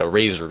razor, like a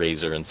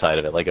razor inside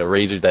of it, like a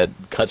razor that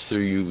cuts through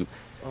you,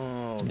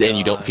 Oh, and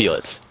you don't feel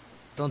it.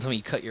 Don't tell me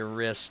you cut your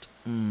wrist.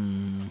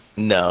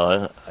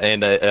 No,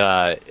 and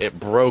it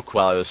broke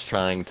while I was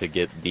trying to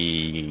get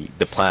the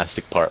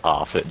plastic part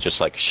off. It just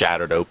like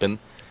shattered open,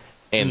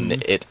 and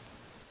it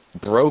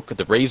broke.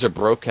 The razor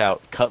broke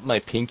out, cut my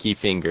pinky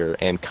finger,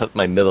 and cut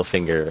my middle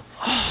finger,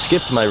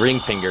 skipped my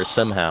ring finger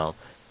somehow.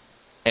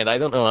 And I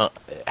don't know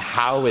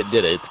how it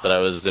did it, but I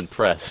was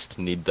impressed.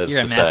 Needless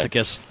You're a to say.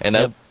 masochist. And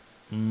Yep.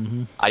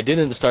 I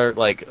didn't start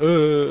like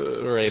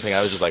or anything.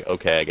 I was just like,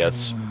 okay, I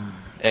guess.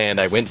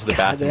 And I went to the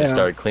bathroom and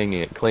Goddamn.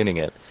 started cleaning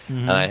it.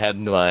 And I had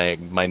my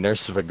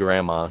nurse of a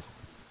grandma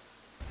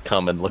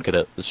come and look at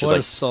it. She's What a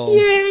like, soul.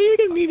 "Yeah, you're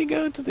gonna need to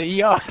go to the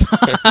ER."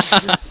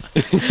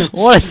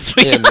 What a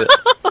sweet. And,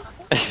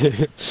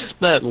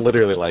 not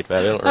literally like that.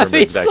 I don't That'd remember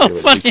be exactly so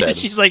what funny. she said.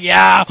 She's like,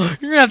 "Yeah, you're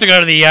gonna have to go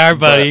to the ER,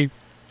 buddy."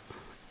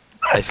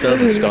 I still have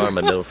the scar on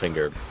my middle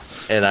finger,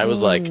 and I was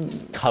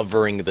like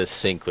covering the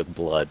sink with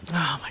blood.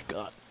 Oh my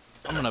god,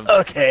 I'm gonna.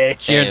 Okay.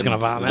 Cheers, And gonna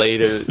vomit.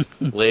 Later,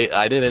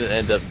 I didn't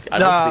end up. I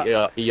went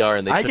to the ER,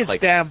 and they I took can like.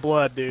 stand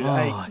blood, dude. Oh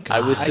my god.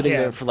 I was sitting I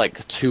there can't. for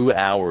like 2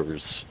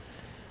 hours,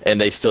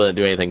 and they still didn't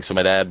do anything. So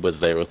my dad was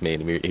there with me,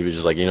 and he was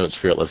just like, "You know what,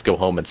 screw it, let's go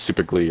home and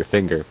super glue your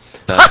finger."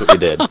 And that's what we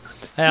did,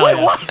 Hell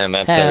yeah. and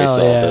that's how we Hell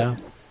solved yeah. it.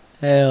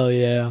 Hell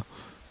yeah.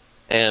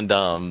 And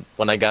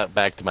when I got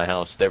back to my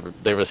house,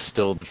 there was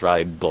still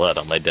dried blood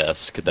on my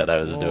desk that I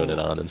was doing it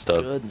on and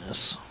stuff.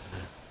 Goodness.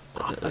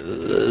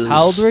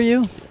 How old were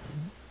you?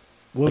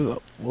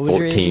 What was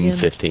your age 14, again?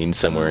 15,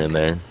 somewhere in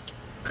there.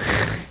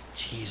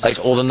 Jesus.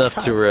 Like old enough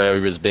to where I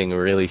was being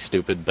really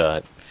stupid,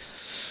 but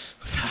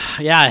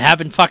Yeah, it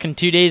happened fucking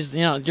 2 days.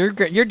 You know, your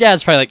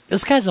dad's probably like,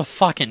 this guy's a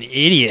fucking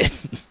idiot.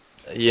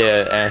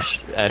 yeah,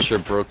 Asher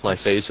broke my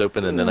face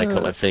open, and then I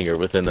cut my finger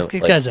within That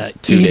like guy's a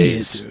 2 idiot,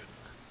 days. dude.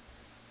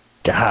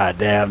 God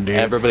damn, dude.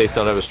 Everybody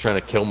thought I was trying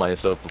to kill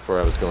myself before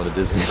I was going to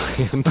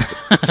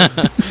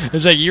Disneyland.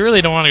 It's like, you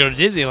really don't want to go to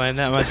Disneyland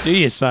that much, do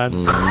you,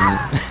 son?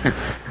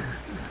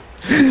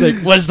 It's like,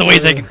 what's the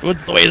ways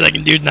I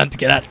can do not to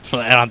get out, so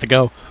I don't have to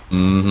go?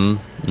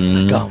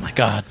 Like, oh my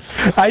god.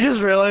 I just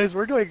realized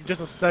we're doing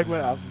just a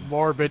segment of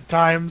morbid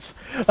times.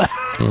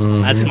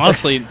 That's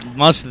most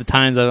of the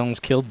times I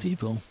almost killed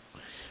people.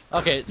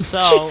 Okay, so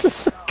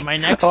Jesus. my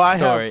next Oh, I have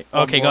story.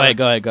 one Okay, more.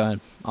 go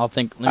ahead. I'll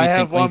think. Let me I think.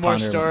 have let me one more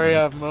ponder a story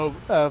little.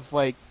 of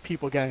like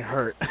people getting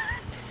hurt.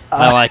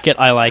 I like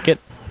it.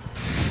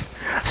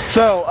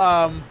 So,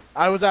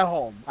 I was at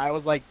home. I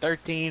was like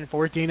 13,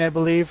 14, I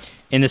believe.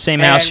 In the same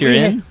And house you're we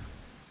in?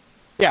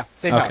 Yeah,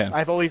 same Okay. house.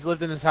 I've always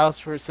lived in this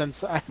house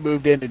since I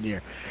moved in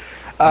here.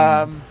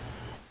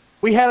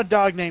 We had a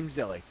dog named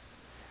Zilly.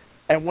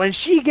 And when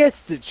she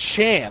gets the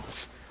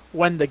chance,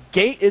 when the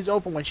gate is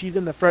open, when she's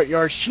in the front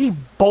yard, she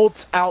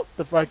bolts out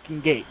the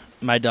fucking gate.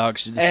 My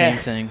dogs do the same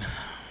thing.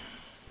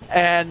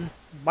 And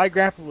my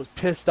grandpa was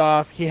pissed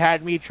off. He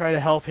had me try to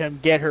help him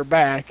get her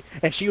back.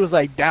 And she was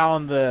like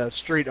down the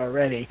street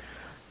already.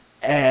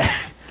 And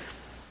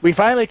we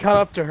finally caught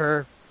up to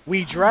her.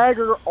 We drag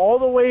her all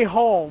the way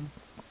home.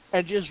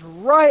 And just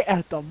right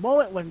at the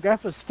moment when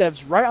grandpa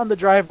steps right on the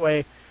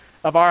driveway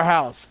of our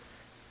house,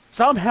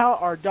 somehow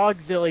our dog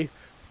Zilly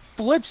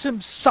flips him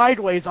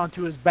sideways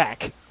onto his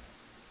back.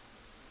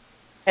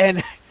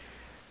 And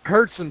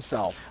hurts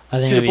himself. I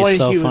think to it'd the be point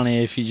so he was-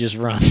 funny if he just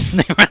runs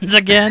and he runs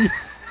again.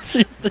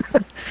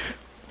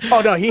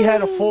 Oh no, he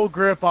had a full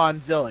grip on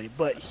Zilly,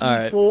 but he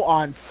Alright. full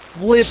on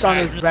flipped on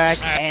his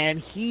back, and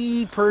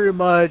he pretty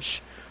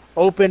much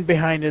opened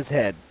behind his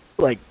head,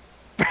 like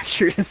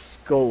fractured his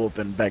skull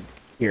open back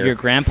here. Your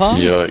grandpa?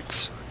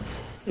 Yikes.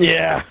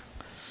 Yeah,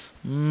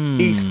 Mm.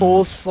 he's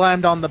full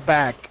slammed on the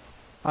back,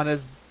 on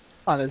his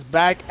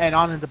back and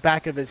on the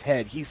back of his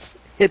head. He's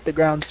hit the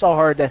ground so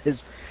hard that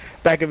his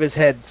back of his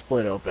head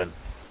split open.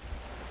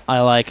 I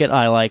like it.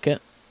 I like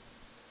it.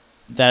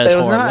 That is It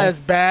was horrible. not as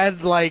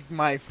bad like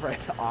my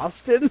friend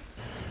Austin,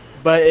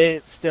 but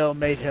it still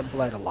made him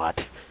bleed a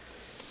lot.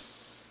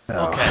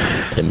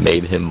 Okay. It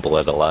made him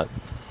bled a lot.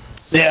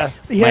 Yeah,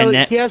 he My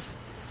ne-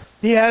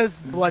 has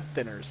blood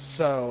thinners,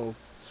 so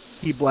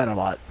he bled a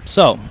lot.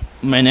 So,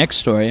 my next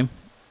story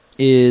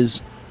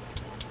is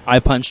I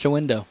punched a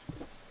window.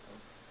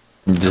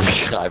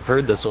 I've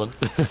heard this one.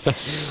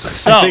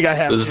 So, I think I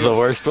have. This is to. the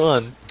worst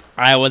one.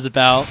 I was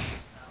about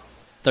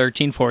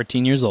 13,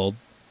 14 years old.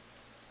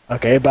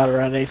 Okay, about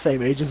around the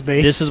same age as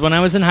me. This is when I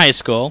was in high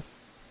school.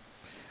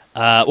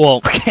 Well,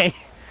 Okay.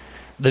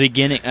 the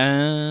beginning.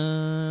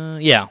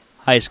 Yeah,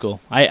 high school.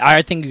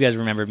 I think you guys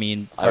remember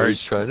me. I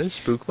was trying to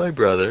spook my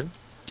brother.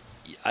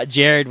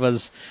 Jared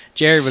was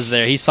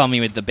there. He saw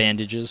me with the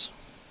bandages.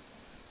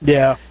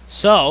 Yeah.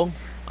 So,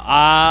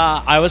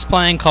 I was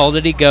playing Call of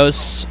Duty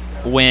Ghosts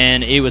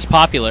when it was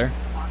popular.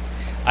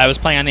 I was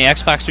playing on the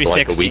Xbox 360.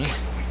 Like a week.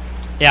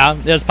 Yeah,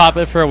 it was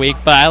popular for a week,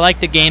 but I like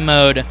the game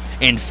mode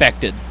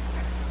Infected.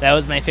 That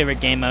was my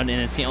favorite game mode,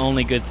 and it's the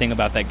only good thing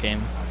about that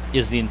game,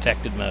 is the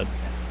Infected mode.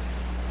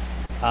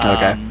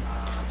 Okay.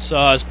 So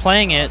I was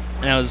playing it,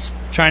 and I was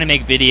trying to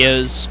make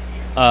videos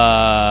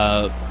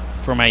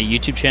for my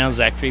YouTube channel,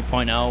 Zach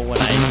 3.0, when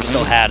I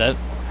still had it.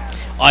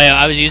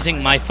 I was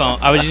using my phone.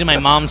 I was using my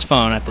mom's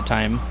phone at the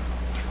time,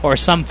 or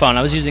some phone.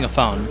 I was using a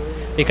phone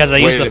because I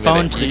used Wait the a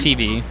phone minute, to the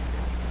TV.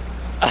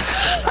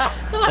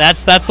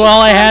 That's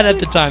all I had at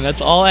the time.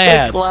 That's all I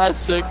had.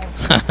 Classic.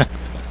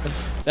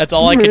 That's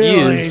all I could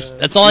Really? use.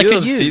 That's all I You could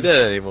don't see use.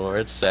 that anymore.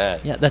 It's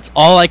sad. Yeah, that's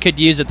all I could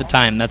use at the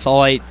time. That's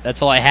all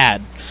I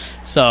had.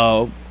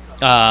 So,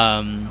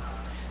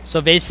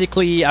 so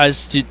basically, I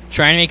was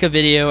trying to make a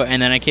video,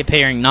 and then I kept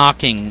hearing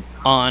knocking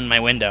on my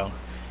window.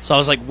 So I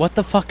was like, "What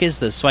the fuck is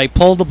this?" So I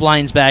pulled the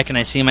blinds back, and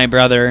I see my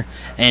brother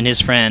and his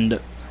friend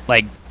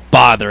like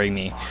bothering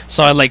me.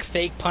 So I like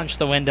fake punched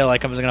the window,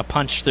 like I was gonna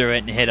punch through it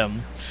and hit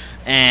him.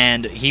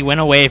 And he went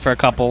away for a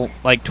couple,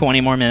 like 20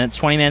 more minutes.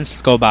 20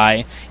 minutes go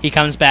by. He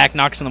comes back,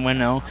 knocks on the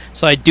window.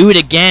 So I do it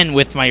again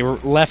with my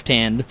left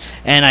hand,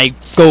 and I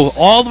go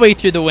all the way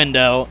through the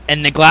window,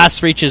 and the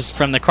glass reaches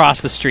from across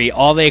the street,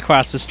 all the way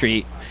across the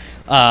street.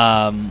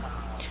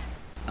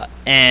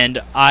 And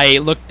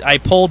I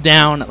pulled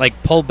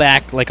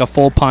back like a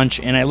full punch,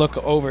 and I look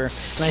over,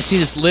 and I see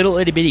this little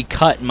itty bitty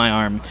cut in my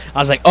arm. I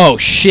was like, "Oh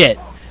shit!"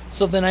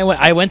 So then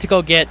I went to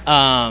go get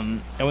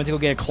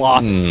a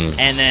cloth,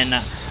 and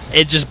then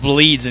it just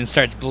bleeds and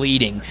starts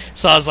bleeding.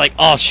 So I was like,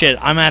 "Oh shit,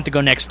 I'm gonna have to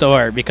go next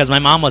door," because my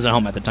mom wasn't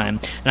home at the time,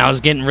 and I was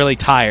getting really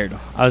tired.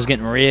 I was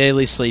getting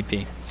really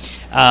sleepy.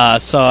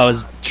 So I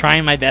was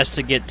trying my best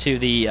to get to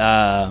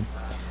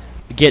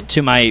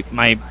my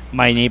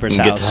neighbor's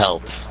Get house.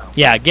 help.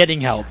 Yeah,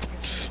 getting help.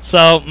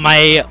 So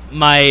my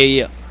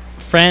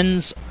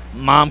friend's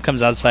mom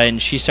comes outside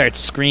and she starts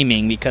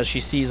screaming because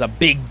she sees a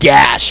big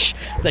gash,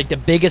 like the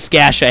biggest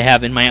gash I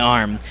have in my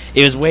arm.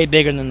 It was way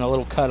bigger than the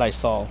little cut I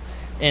saw,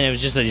 and it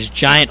was just this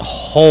giant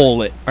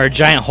hole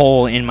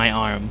in my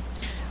arm,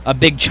 a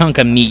big chunk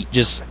of meat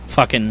just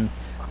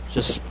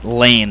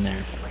laying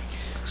there.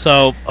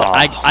 So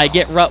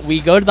we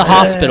go to the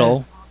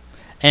hospital,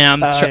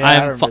 and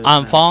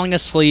I'm falling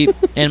asleep,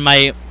 and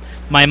my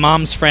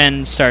mom's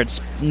friend starts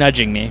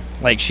nudging me,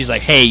 like she's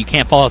like, "Hey, you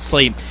can't fall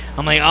asleep."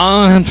 I'm like, "Oh,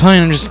 I'm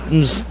fine. I'm just a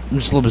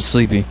little bit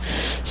sleepy."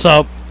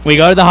 So we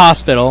go to the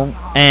hospital,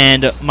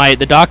 and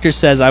the doctor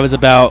says I was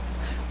about,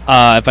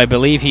 if I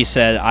believe he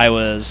said I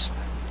was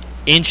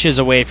inches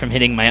away from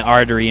hitting my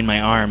artery in my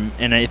arm,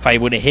 and if I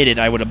would have hit it,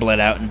 I would have bled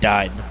out and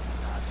died.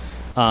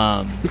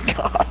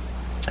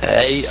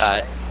 Hey,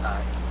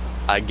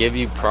 I give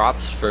you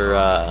props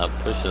for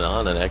pushing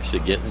on and actually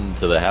getting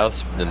to the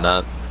house and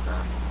not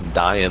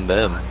dying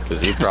then,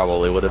 because you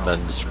probably would have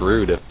been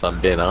screwed, if I'm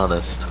being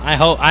honest.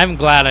 I'm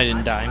glad I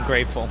didn't die. I'm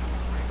grateful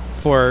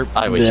for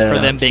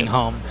them being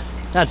home.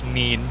 That's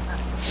mean.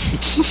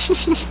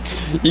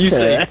 You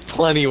say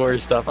plenty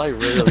worse stuff. I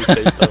rarely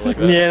say stuff like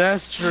that. Yeah,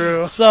 that's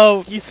true.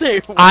 So You say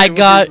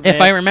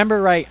if I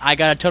remember right, I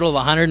got a total of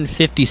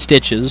 150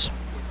 stitches.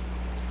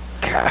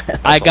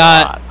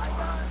 I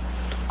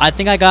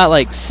think I got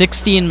like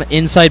 60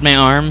 inside my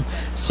arm,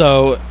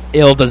 so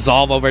it'll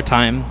dissolve over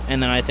time.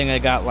 And then I think I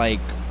got like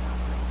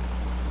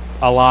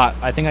a lot.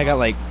 I think I got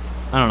like,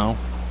 I don't know,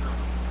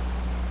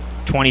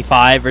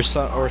 25 or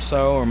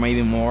so, or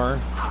maybe more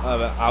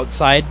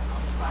outside.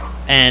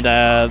 And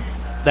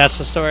that's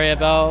the story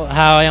about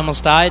how I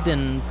almost died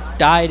and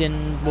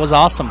was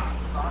awesome.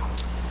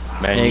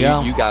 Man, There you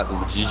go. you got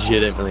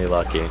legitimately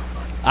lucky.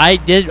 I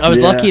did. I was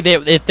Yeah. lucky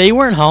that if they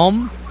weren't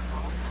home,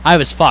 I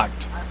was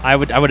fucked. I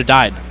would have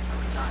died.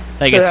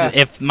 Like Yeah,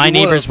 if my you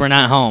neighbors would've. were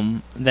not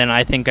home, then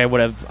I think I would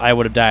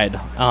have died.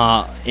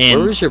 Where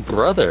And was your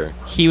brother?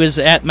 he was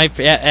at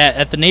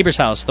at the neighbor's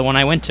house, the one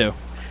I went to.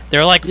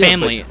 They're like Yeah,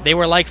 family. They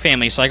were like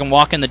family, so I can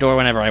walk in the door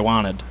whenever I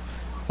wanted.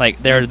 Like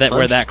we're that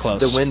Punched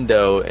close. the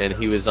window, and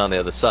he was on the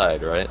other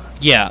side, right?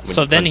 Yeah. When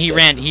So you then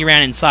punched he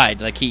ran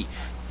inside. Like he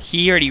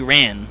already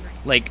ran.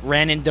 Like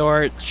ran in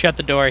door, shut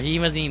the door. He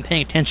wasn't even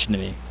paying attention to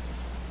me.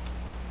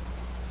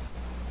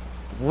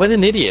 What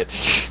an idiot!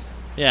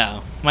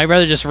 Yeah. My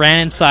brother just ran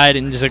inside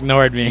and just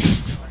ignored me.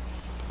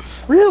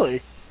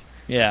 Really?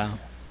 Yeah.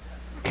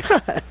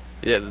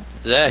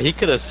 Yeah, he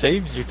could have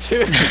saved you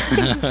too.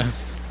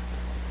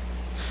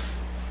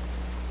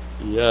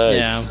 Yikes.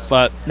 Yeah,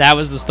 but that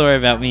was the story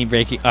about me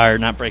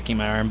not breaking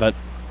my arm, but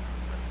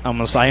I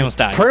almost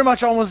died. Pretty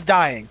much almost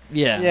dying.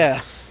 Yeah.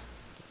 Yeah.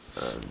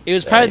 It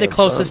was probably the Damn,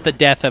 closest son. to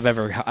death I've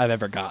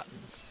ever gotten.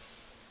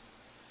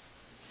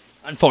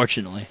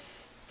 Unfortunately.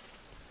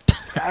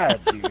 God,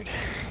 dude.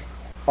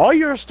 All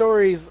your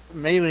stories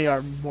mainly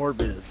are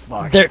morbid as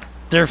fuck.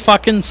 They're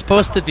fucking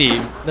supposed to be.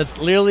 That's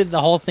literally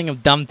the whole thing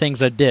of dumb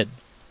things I did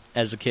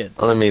as a kid.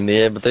 I mean,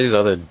 yeah, but there's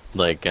other,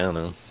 like, I don't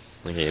know.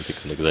 I can't think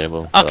of an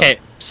example. but- Okay,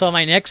 so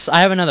I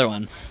have another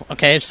one.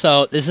 Okay,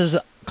 so this is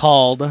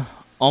called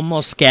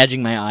almost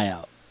gouging my eye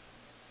out.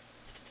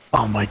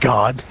 Oh my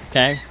god.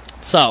 Okay,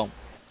 so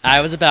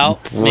I was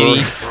about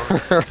maybe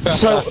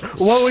So,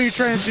 what were you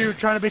trying to do?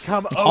 Trying to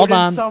become Hold Odin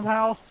on.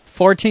 somehow?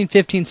 14,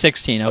 15,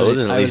 16. I was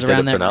Odin at least did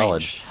around it for that range.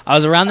 knowledge. I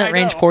was around that I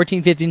range, know.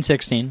 14, 15,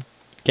 16.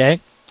 Okay,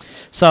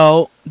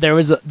 so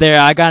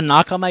I got a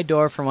knock on my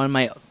door from one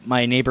of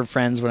my neighbor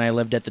friends when I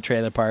lived at the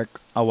trailer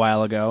park a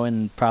while ago,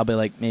 and probably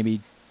like maybe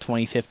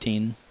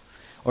 2015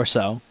 or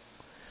so.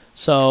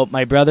 So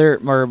my brother,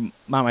 or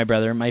not my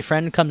brother, my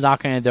friend comes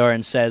knocking on the door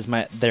and says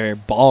their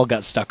ball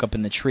got stuck up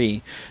in the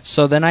tree.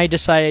 So then I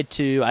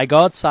decided I go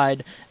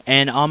outside,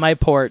 and on my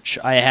porch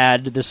I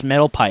had this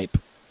metal pipe.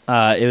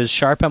 It was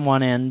sharp on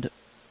one end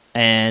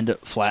and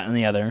flat on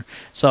the other.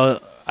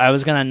 So I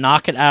was going to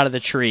knock it out of the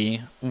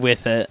tree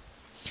with it.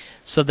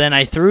 So then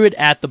I threw it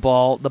at the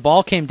ball. The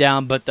ball came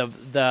down, but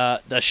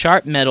the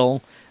sharp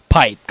metal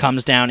pipe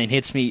comes down and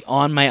hits me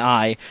on my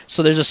eye.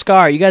 So there's a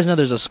scar. You guys know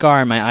there's a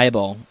scar on my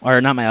eyeball.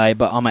 Or not my eye,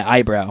 but on my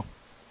eyebrow.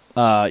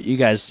 I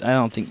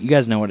don't think you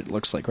guys know what it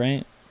looks like,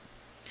 right?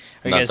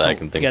 Or Not you guys that I don't,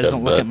 can think you guys of,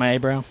 don't look but- at my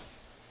eyebrow?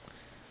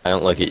 I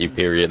don't look at you,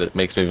 period. It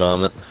makes me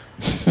vomit.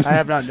 I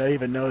have not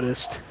even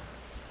noticed.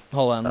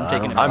 Hold on, I'm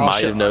taking it. I I'll might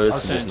show- have I'll noticed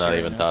and send just it to not you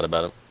even right now. thought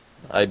about it.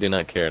 I do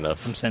not care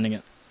enough. I'm sending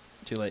it.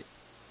 Too late.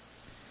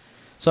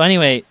 So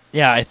anyway,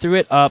 yeah, I threw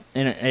it up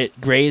and it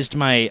grazed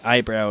my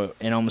eyebrow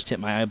and almost hit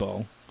my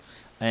eyeball,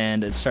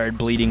 and it started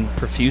bleeding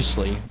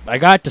profusely. I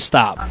got it to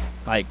stop.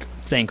 Like,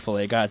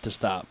 thankfully, I got it to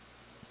stop.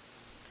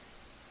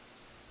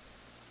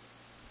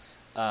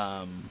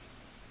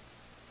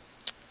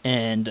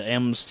 And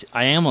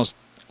I almost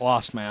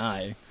lost my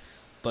eye,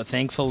 but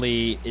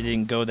thankfully it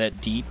didn't go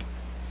that deep.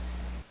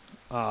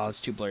 Oh, it's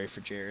too blurry for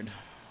Jared.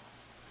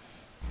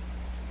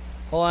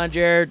 Hold on,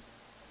 Jared.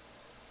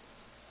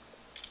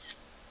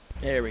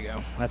 There we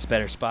go. That's a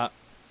better spot.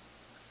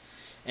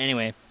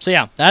 Anyway, so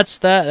yeah, that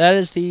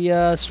is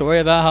the story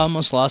about how I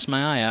almost lost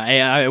my eye.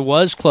 I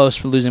was close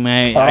for losing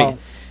my eye. Oh.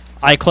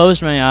 I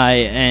closed my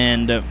eye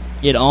and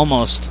it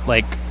almost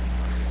it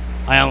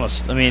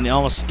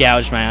almost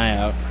gouged my eye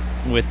out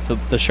with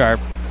the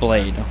sharp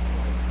blade.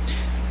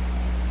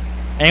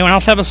 Anyone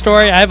else have a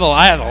story? I have a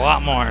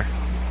lot more.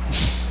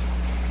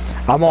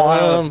 I'm all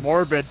out of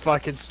morbid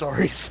fucking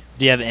stories.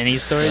 Do you have any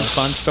stories?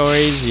 Fun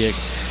stories? You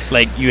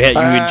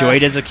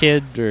enjoyed as a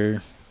kid,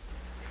 or?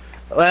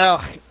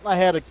 Well, I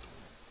had a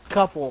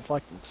couple of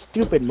fucking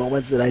stupid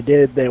moments that I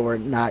did. They were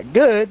not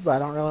good, but I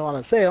don't really want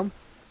to say them.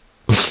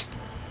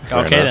 Fair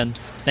Okay enough. then.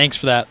 Thanks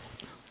for that.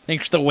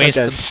 Thanks for the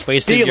wasting your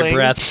stealing.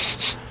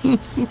 breath.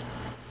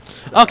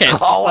 Okay.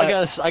 Oh, I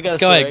got a Go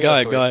story. ahead,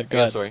 go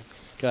ahead. Sorry.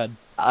 Good.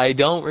 I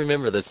don't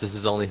remember this. This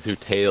is only through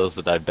tales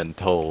that I've been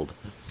told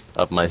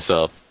of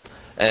myself.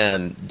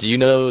 And do you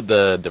know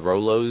the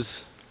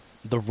Rolos?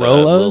 The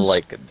Little,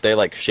 Rolos?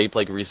 they're shaped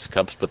like Reese's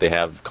cups, but they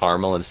have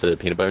caramel instead of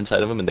peanut butter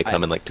inside of them, and they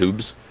come in like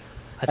tubes.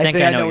 I think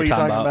I know what you're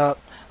talking about.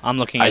 I'm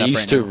looking it I up used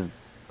right to, now.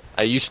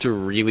 I used to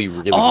really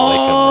like them,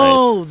 right?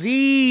 Oh,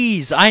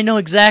 these! I know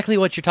exactly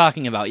what you're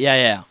talking about.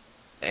 Yeah.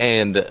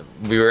 And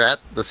we were at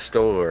the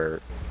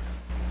store,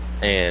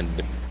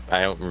 and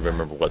I don't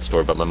remember what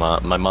store, but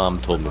my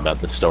mom told me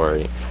about the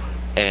story,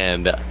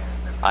 and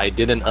I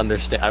didn't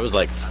understand. I was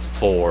like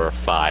 4 or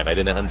 5. I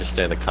didn't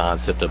understand the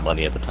concept of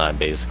money at the time.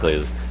 Basically,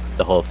 is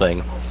the whole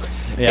thing.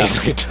 Yeah. And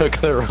I took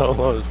the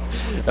Rolos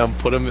and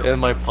put them in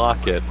my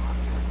pocket,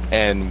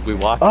 and we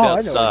walked Oh, I know what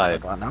outside. you're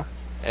talking about now.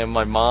 And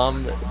my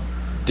mom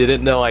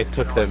didn't know I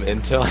took them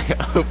until I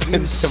opened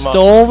them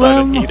stole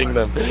up and started them? eating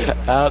them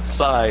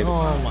outside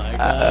Oh my of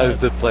god.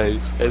 the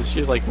place. And she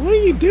was like, "What are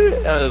you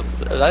doing?"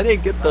 I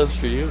didn't get those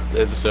for you.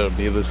 And so,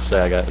 needless to say,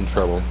 I got in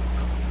trouble.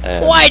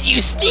 And, Why'd you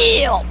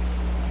steal?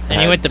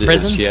 And you went to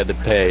prison? She had to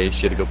pay.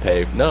 She had to go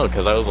pay. No,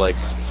 because I was like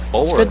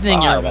 4 It's a good thing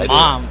or 5. your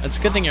mom. It's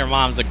a good thing your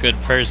mom's a good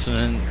person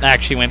and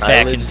actually went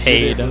back and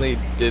paid. I legitimately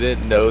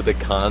didn't know the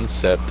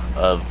concept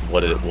of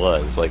what it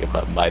was. Like, if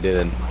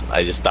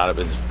I just thought it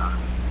was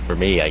for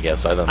me. I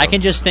guess I don't know. I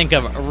can just think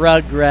of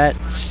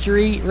Rugrat,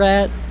 Street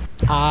Rat.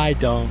 I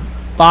don't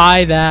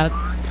buy that.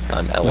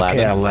 I'm Aladdin.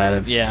 Okay,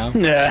 Aladdin. Yeah.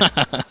 Yeah.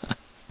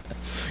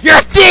 You're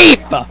a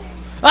thief!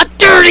 A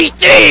dirty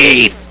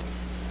thief!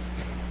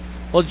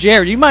 Well,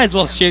 Jared, you might as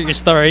well share your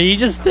story. You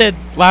just did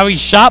while he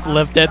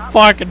shoplifted,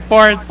 fucking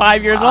 4 and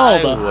 5 years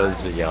old. I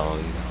was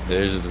young.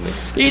 There's an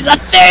excuse. He's a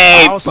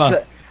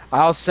thief!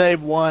 I'll say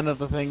one of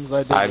the things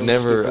I did.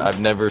 I've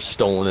never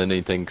stolen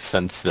anything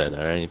since then.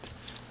 All right.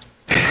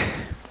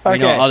 We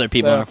know other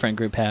people in our friend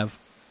group have.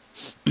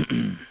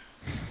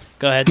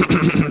 Go ahead.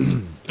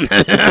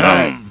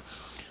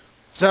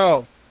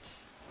 So,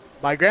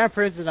 my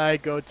grandparents and I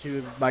go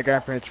to my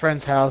grandparents'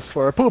 friend's house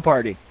for a pool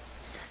party.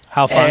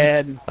 How fun.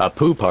 And A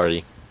poo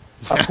party.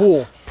 a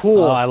pool.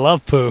 Oh, I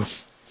love poo.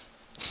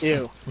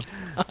 Ew.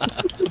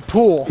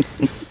 Pool.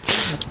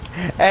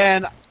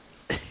 And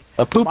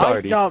A poo my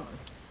party.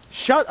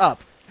 Shut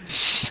up.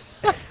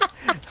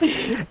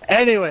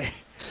 Anyway.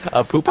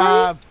 A poo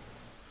party.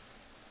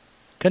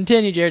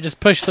 Continue, Jared. Just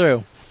push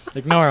through.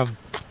 Ignore him.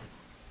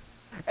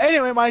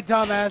 Anyway, my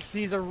dumbass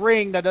sees a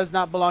ring that does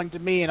not belong to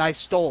me, and I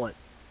stole it.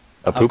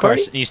 A poo Of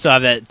course. party. You still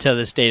have that till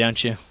this day,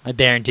 don't you? I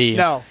guarantee you.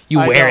 No, You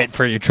I wear don't. it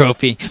for your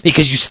trophy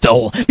because you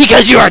stole.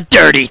 Because you're a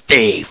dirty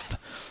thief.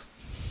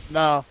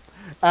 No.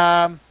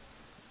 My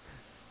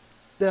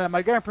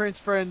grandparents'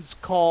 friends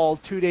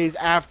called 2 days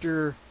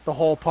after the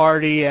whole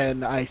party,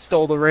 and I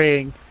stole the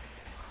ring.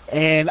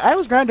 And I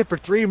was grounded for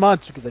 3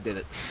 months because I did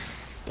it.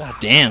 God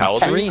damn. How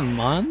old were you? 3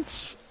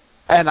 months?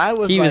 And I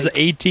was He was like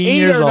 18 8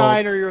 years or old.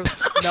 9 or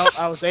no,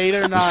 I was 8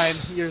 or 9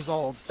 years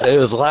old. It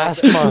was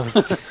last month.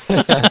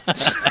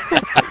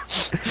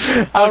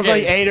 I was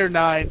like 8 or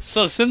 9.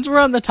 So since we're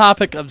on the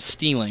topic of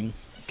stealing,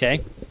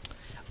 okay?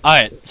 All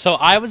right. So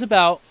I was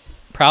about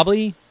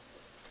probably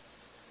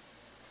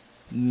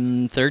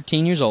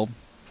 13 years old.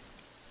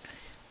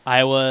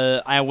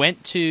 I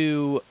went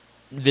to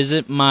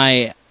visit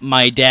my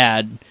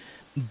dad,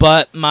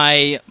 but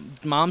my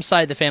mom's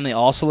side of the family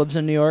also lives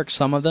in New York.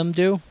 Some of them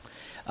do.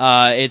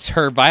 It's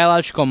her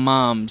biological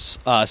mom's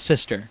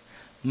sister,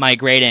 my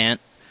great aunt.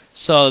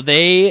 So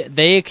they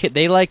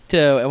like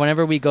to,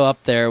 whenever we go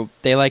up there,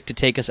 they like to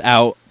take us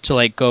out to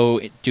like go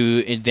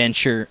do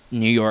adventure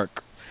New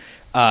York,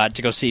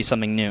 to go see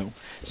something new.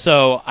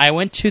 So I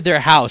went to their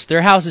house.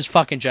 Their house is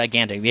fucking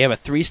gigantic. They have a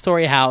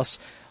 3-story house,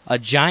 a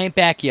giant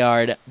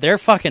backyard. They're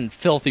fucking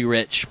filthy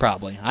rich,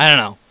 probably. I don't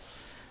know.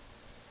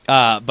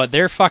 But they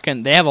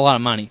have a lot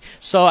of money.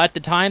 So at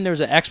the time, there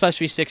was an Xbox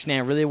 360,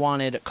 and I really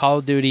wanted Call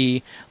of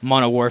Duty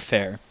Modern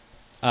Warfare,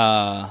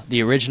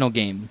 the original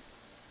game,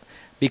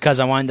 because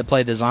I wanted to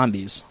play the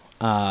zombies,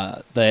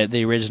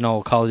 the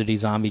original Call of Duty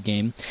zombie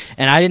game.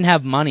 And I didn't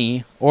have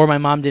money, or my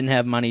mom didn't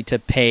have money to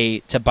pay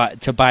to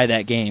buy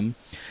that game.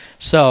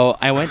 So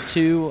I went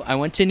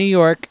to New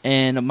York,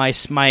 and my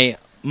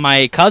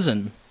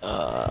cousin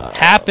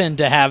happened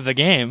to have the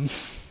game.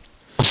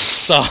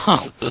 So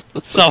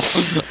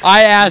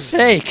I asked,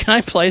 hey, can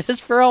I play this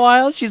for a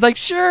while? She's like,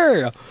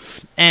 sure.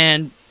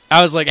 And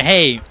I was like,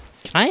 hey,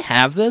 can I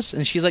have this?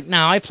 And she's like,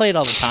 no, I play it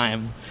all the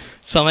time.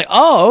 So I'm like,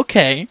 oh,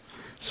 okay.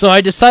 So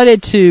I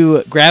decided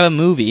to grab a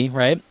movie,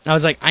 right? I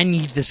was like, I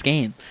need this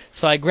game.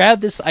 So I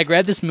grabbed this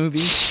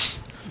movie,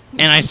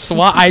 and I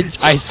swap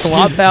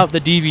out the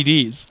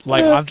DVDs.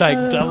 Like, I'm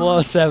like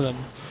 007.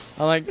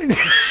 I'm like,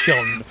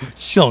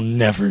 she'll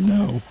never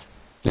know.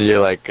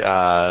 You're like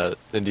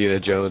Indiana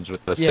Jones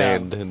with the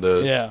sand and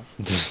the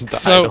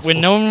So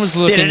when no one was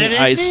looking,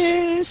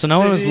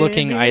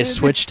 I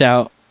switched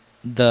out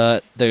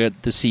the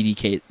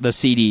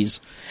CDs,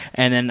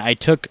 and then I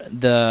took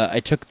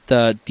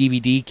the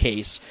DVD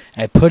case,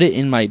 and I put it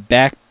in my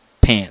back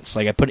pants,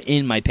 like I put it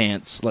in my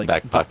pants, like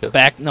back pocket.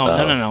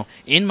 No,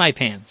 in my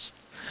pants.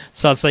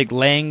 So it's like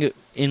laying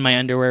in my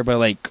underwear, but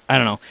like I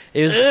don't know,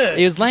 it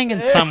was laying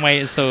in some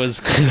way, so it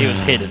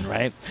was hidden,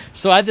 right?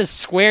 So I had this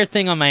square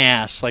thing on my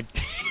ass, like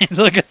it's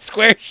like a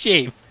square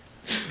shape,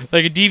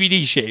 like a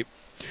DVD shape.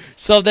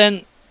 So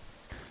then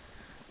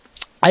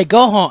I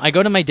go home, I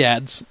go to my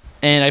dad's,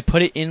 and I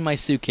put it in my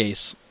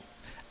suitcase,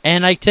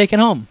 and I take it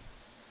home.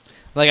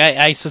 Like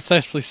I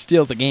successfully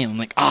steal the game. I'm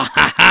like, ah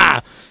ha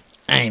ha,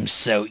 I'm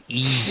so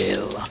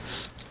evil.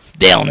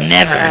 They'll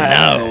never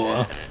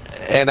know.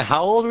 And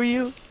how old were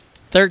you?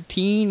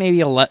 13, maybe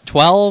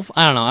 12.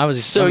 I don't know. I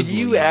was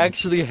you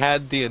actually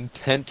had the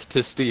intent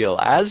to steal,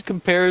 as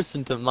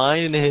comparison to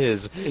mine and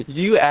his.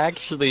 You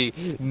actually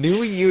knew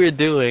what you were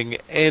doing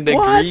and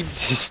agreed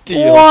to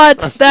steal. What?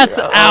 That's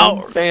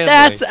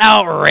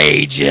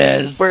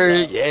outrageous.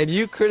 And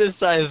you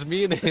criticized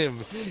me and him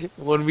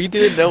when we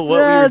didn't know what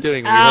we were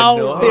doing. We had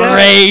no idea.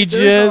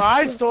 Outrageous.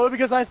 I stole it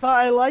because I thought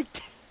I liked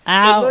it.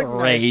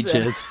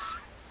 Outrageous.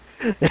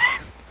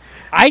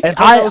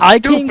 I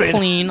came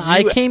clean.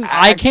 I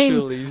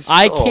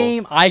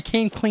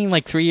came clean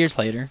like 3 years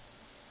later.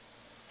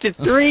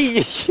 3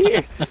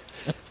 years.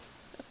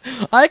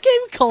 I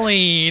came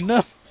clean.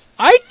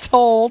 I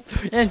told,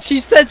 and she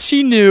said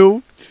she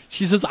knew.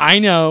 She says, I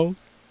know.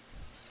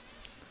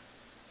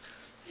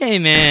 Hey,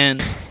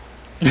 man.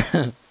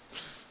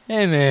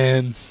 Hey,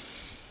 man.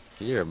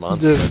 You're a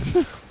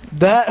monster.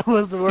 That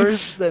was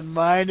worse than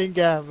mine and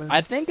Gavin.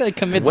 I think I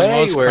commit the Way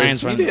most worse.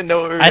 crimes. We didn't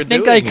know what we were I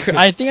think doing.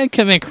 I think I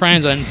commit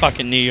crimes in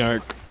fucking New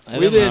York.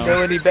 We didn't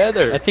know any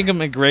better. I think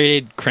I'm a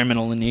graded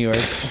criminal in New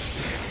York.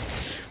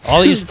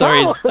 All these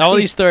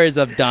stories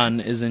I've done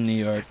is in New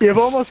York. You've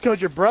almost killed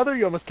your brother.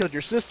 You almost killed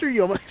your sister.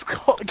 You almost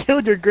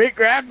killed your great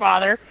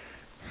grandfather.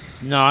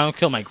 No, I don't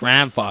kill my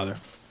grandfather.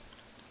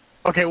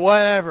 Okay,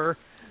 whatever.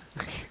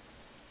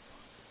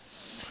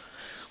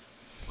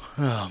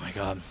 Oh my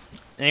god.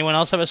 Anyone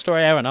else have a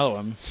story? I have another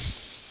one.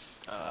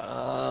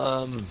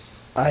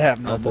 I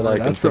have no Not that more. I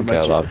can That's pretty think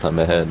much of off it. the top of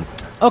my head.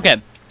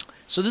 Okay.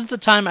 So this is the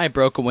time I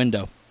broke a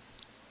window.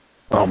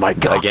 Oh my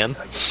god. Again?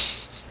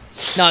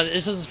 No,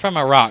 this is from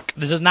a rock.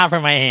 This is not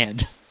from my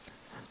hand.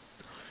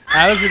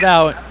 I was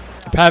about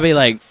probably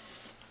like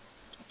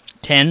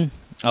 10,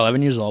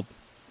 11 years old.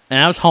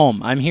 And I was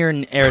home. I'm here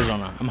in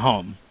Arizona. I'm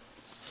home.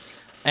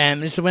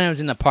 And this is when I was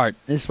in the park.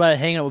 This is when I was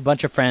hanging out with a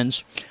bunch of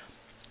friends.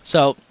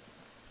 So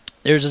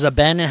there's this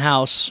abandoned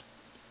house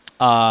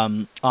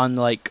on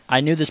like,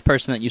 I knew this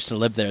person that used to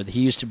live there.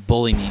 He used to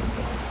bully me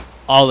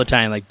all the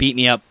time, like beat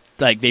me up.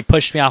 Like they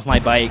pushed me off my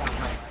bike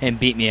and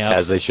beat me up.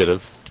 As they should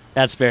have.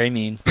 That's very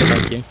mean.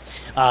 Thank you.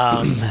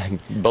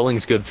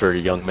 Bowling's good for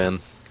young men.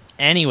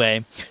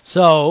 Anyway,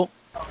 so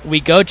we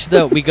go to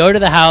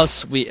the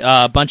house. We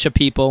a bunch of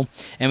people,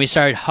 and we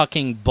started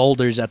hucking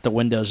boulders at the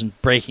windows and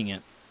breaking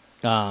it.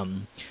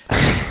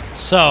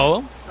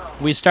 So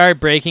we started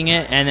breaking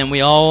it, and then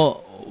we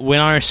all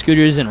went on our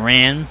scooters and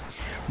ran.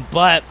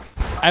 But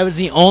I was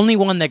the only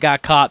one that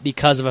got caught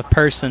because of a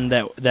person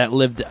that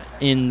lived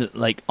in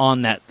like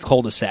on that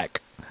cul-de-sac,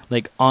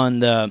 like on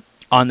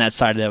that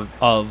side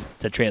of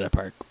the trailer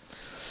park.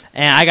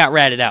 And I got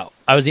ratted out.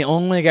 I was the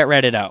only one that got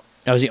ratted out.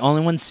 I was the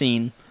only one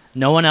seen.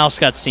 No one else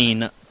got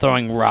seen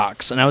throwing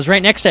rocks. And I was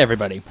right next to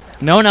everybody.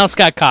 No one else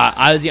got caught.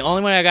 I was the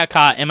only one that got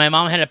caught. And my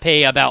mom had to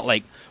pay about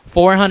like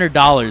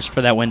 $400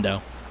 for that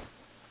window.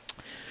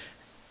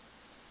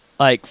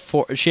 Like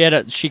she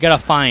got a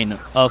fine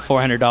of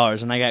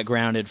 $400, and I got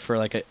grounded for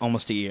like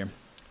almost a year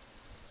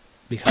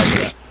because of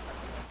that.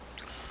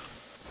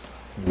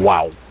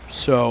 Wow.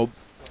 So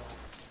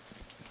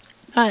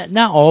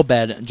not all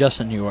bad, just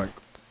in New York.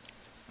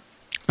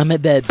 I'm a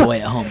bad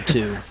boy at home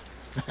too.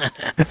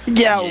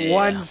 Yeah,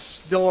 one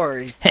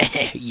story.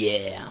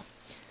 Yeah.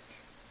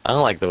 I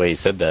don't like the way you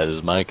said that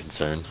is my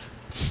concern.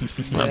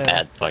 I'm a Yeah.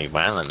 bad boy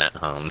violent at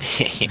home.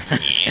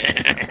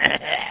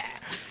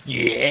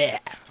 Yeah.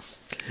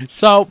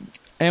 So,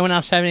 anyone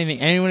else have anything?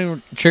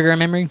 Anyone trigger a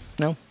memory?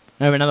 No?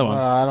 I have another one.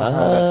 I don't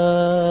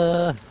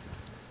know.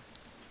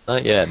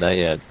 Not yet.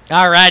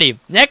 Alrighty.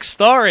 Next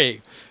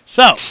story.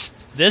 So,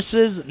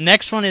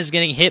 next one is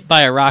getting hit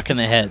by a rock in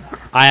the head.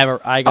 I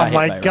got Oh hit by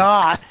my a rock.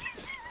 god.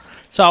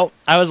 So,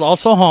 I was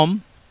also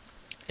home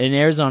in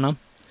Arizona.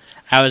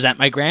 I was at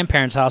my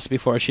grandparents' house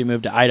before she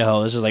moved to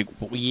Idaho. This is like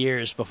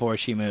years before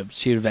she moved.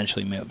 She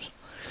eventually moved.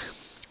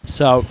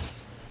 So,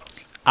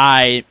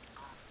 I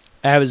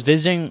was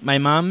visiting my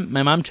mom.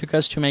 My mom took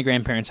us to my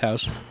grandparents'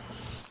 house.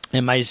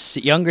 And my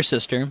younger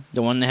sister,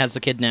 the one that has the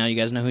kid now, you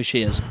guys know who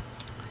she is.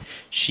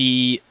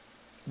 We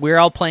were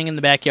all playing in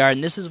the backyard,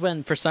 and this is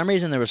when, for some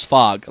reason, there was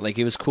fog. Like,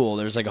 it was cool.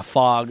 There was like a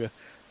fog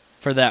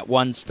for that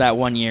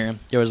one year.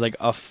 There was like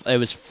it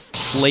was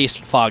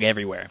laced fog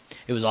everywhere.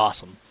 It was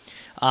awesome.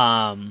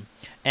 And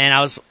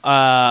I was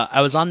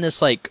on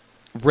this like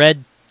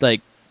red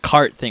like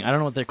cart thing. I don't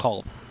know what they're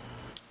called.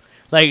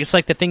 Like it's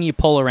like the thing you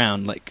pull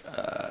around. Like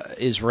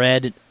is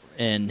red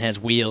and has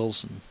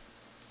wheels. And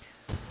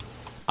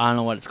I don't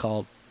know what it's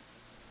called.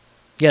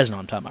 You guys know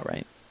what I'm talking about,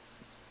 right?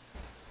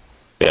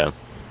 Yeah.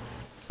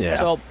 Yeah.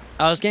 So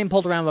I was getting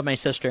pulled around by my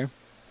sister,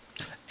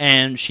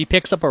 and she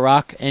picks up a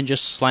rock and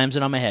just slams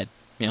it on my head.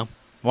 You know,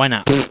 why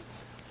not?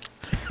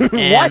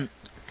 And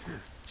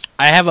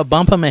I have a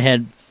bump on my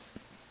head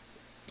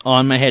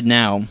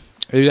now.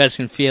 You guys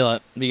can feel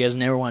it. You guys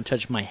never want to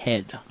touch my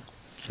head.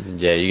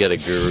 Yeah, you got a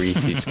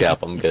greasy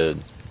scalp. I'm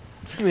good.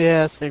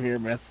 Yeah, same here,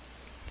 man.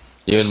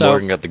 You and So-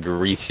 Morgan got the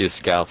greasiest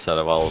scalps out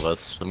of all of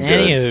us. I'm good.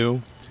 Anywho,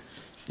 you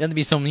have to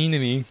be so mean to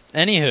me.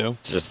 Anywho,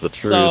 It's just the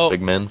truth, So-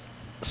 big man.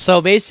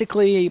 so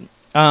basically,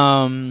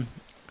 I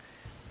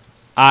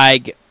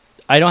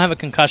don't have a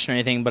concussion or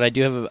anything, but I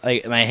do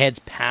have my head's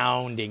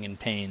pounding in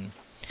pain.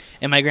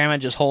 And my grandma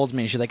just holds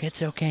me, and she's like,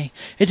 "It's okay.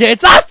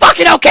 It's not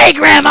fucking okay,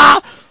 Grandma!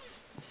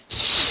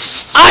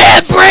 I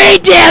have brain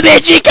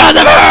damage because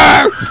of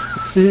her!"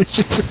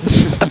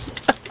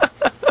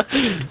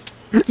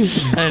 I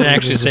didn't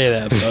actually say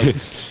that,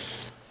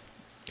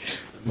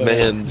 but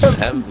Man,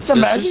 sisters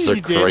imagine are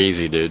you did.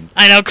 crazy, dude.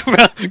 I know,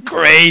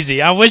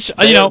 crazy. I wish,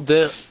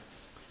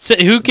 so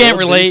who can't they'll do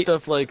relate?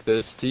 stuff like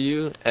this to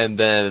you, and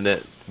then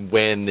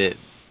when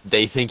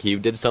they think you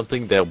did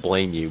something, they'll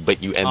blame you,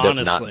 but you end up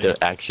Honestly. not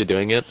actually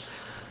doing it.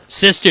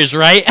 Sisters,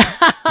 right?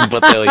 but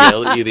they'll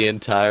yell at you the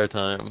entire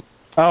time.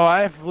 Oh,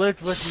 I've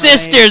lived with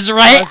Sisters, my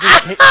right?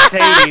 cousin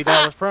Sadie.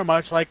 That was pretty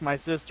much like my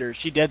sister.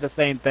 She did the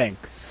same thing.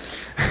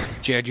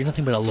 Jared, you're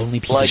nothing but a lonely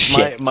piece Like of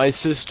shit. my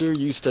sister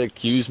used to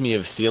accuse me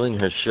of stealing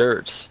her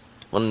shirts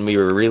when we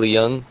were really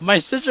young. My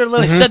sister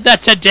literally said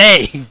that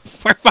today.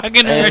 We're fucking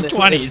in her And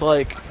 20s. it's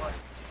like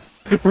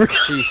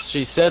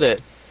she said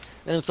it,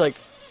 and it's like,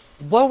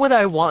 what would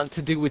I want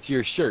to do with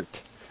your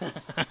shirt?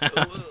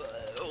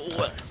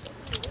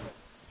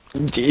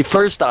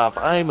 First off,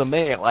 I'm a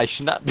male. I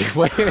should not be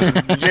wearing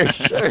your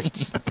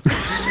shirts.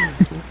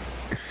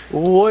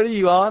 What are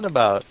you on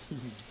about?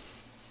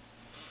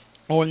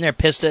 Or when they're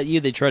pissed at you,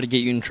 they try to get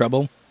you in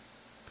trouble.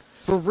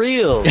 For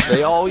real,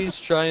 they always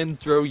try and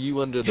throw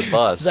you under the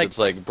bus. It's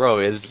like, bro,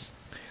 it's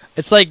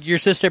like your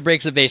sister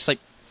breaks a vase. Like,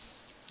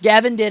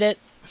 Gavin did it.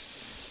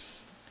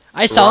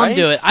 I saw him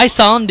do it. I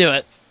saw him do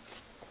it.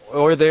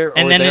 Or they're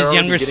and or then they're his already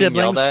younger getting siblings,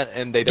 yelled at,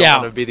 and they don't yeah.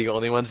 want to be the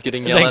only ones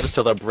getting yelled Like, at,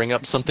 so they'll bring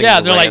up something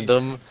Yeah, they're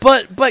random.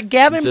 like, but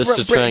Gavin, just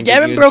to try and get you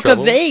Gavin in broke a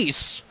trouble.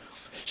 vase.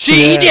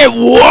 She Yeah. did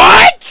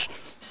what?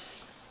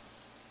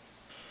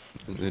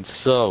 It's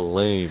so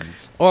lame.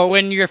 Or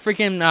when you're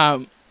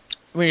freaking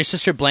when your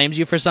sister blames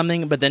you for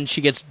something, but then she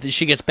gets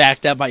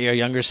backed up by your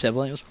younger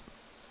siblings.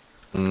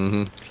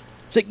 Mm-hmm.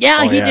 It's like,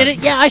 yeah, he did it.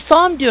 Yeah, I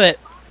saw him do it.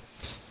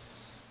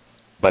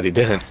 But he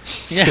didn't.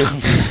 Yeah.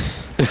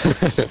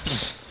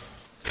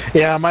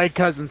 Yeah, my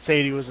cousin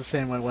Sadie was the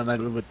same way when I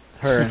lived with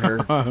her and her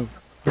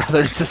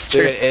brother and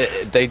sister.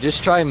 They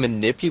just try and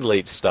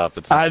manipulate stuff.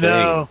 It's I insane.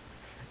 know.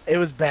 It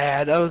was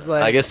bad. I was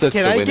like, I guess that's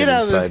can the I winning get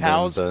out of side this then,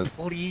 house, but-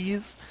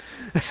 please?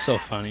 So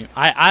funny.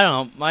 I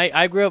don't know.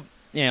 I grew up,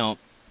 you know,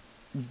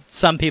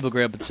 some people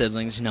grew up with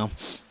siblings, you know.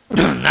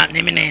 Not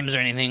naming names or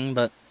anything,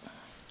 but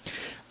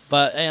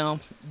you know,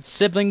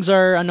 siblings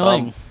are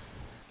annoying.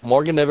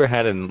 Morgan never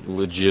had a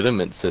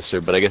legitimate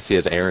sister, but I guess he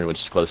has Aaron,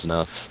 which is close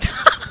enough.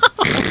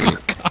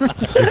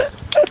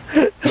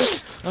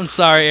 I'm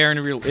sorry, Aaron,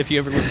 if you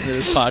ever listen to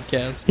this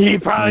podcast. He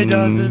probably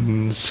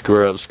doesn't.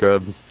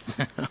 Scrub.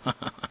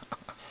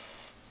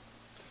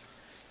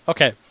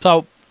 Okay,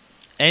 so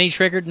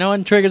no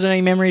one triggers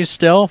any memories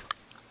still?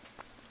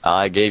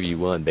 I gave you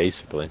one,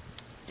 basically.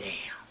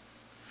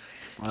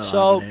 I don't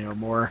So- have any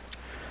more.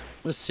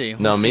 Let's see.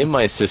 No, let's me see. and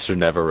my sister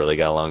never really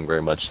got along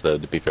very much, though,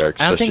 to be fair.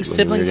 I don't think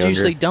especially when we were siblings younger.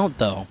 usually don't,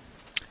 though.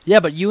 Yeah,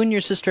 but you and your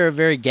sister are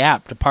very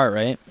gapped apart,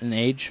 right, in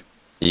age?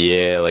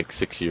 Yeah, like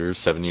 6 years,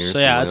 7 years. So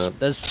yeah, something like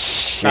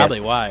that's probably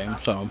why.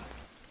 So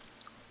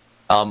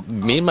that.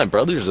 Me and my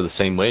brothers are the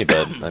same way,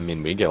 but I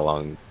mean, we get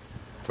along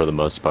for the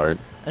most part.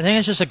 I think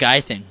it's just a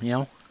guy thing, you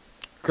know.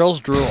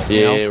 Girls drool.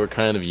 Yeah, You know? we're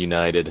kind of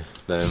united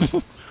then.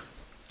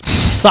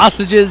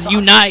 Sausages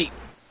unite.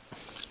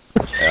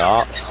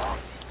 Yeah.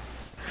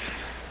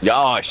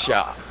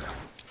 Yasha.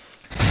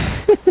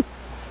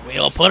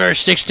 We'll put our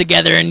sticks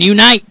together and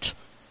unite.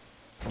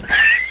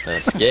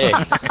 That's gay.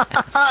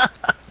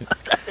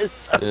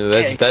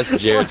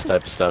 That's Jared's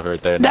type of stuff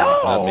right there. No!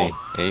 Not me.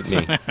 Ain't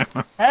me.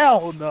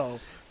 Hell no.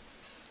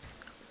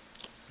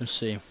 Let's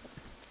see.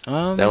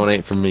 That one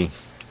ain't for me.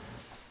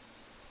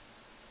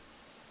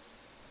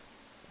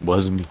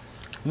 Wasn't me.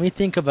 Let me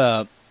think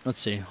about. Let's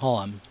see.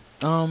 Hold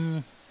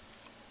on.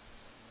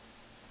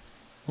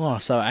 Well,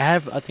 so I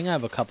think I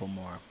have a couple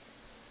more.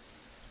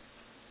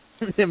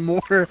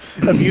 More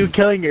of you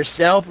killing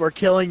yourself or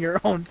killing your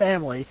own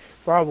family,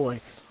 probably.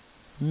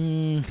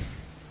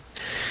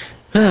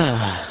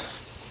 Let's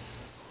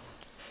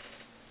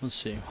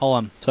see. Hold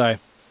on. Sorry.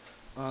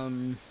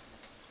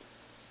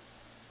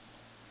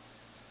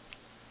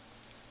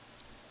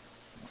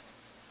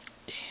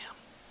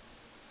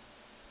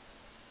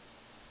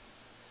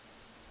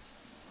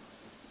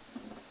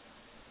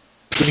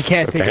 If you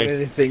can't think of Okay.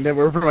 anything, then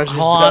we're pretty much just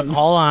Hold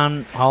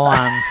done.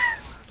 on.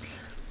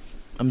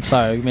 I'm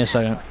sorry. Give me a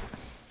second.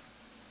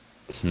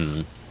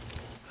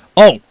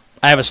 Oh,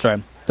 I have a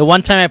story. The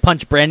one time I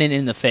punched Brandon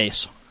in the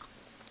face.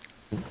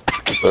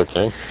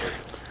 Okay.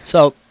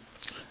 So,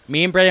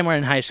 me and Brandon were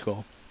in high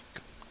school,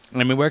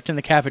 and we worked in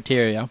the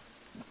cafeteria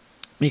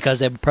because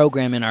they have a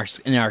program in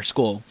our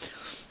school,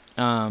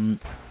 and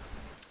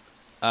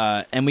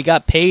we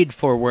got paid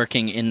for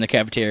working in the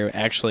cafeteria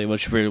actually,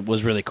 which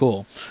was really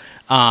cool.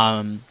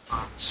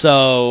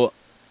 So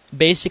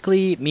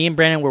basically, me and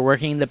Brandon were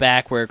working in the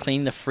back. We were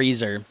cleaning the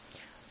freezer,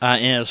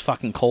 and it was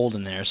fucking cold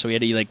in there, so we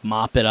had to like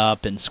mop it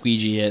up and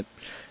squeegee it.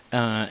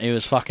 It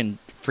was fucking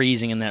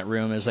freezing in that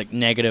room. It was like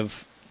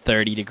negative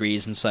 30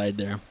 degrees inside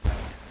there.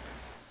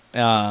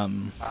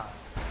 And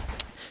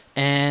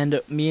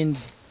me and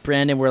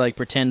Brandon were like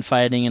pretend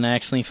fighting, and I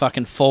accidentally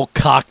fucking full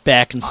cocked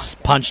back and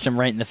punched him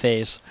right in the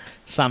face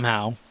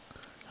somehow.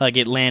 Like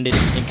it landed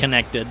and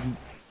connected,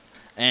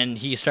 and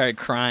he started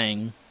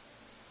crying.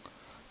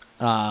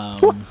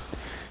 That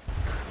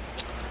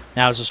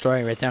was the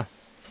story right there.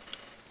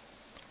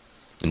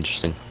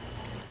 Interesting.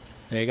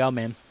 There you go,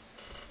 man.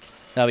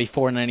 That'll be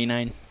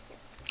 $4.99.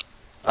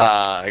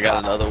 I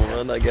got another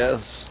one, I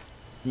guess.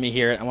 Let me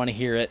hear it. I want to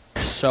hear it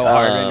so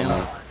hard right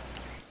now.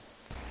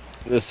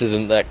 this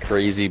isn't that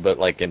crazy, but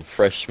like in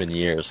freshman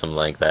year or something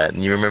like that.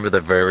 And you remember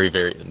the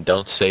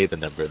don't say the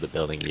number of the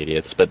building, you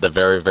idiots, but the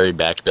very, very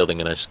back building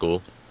in our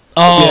school.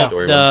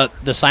 Oh, Yeah.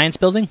 the science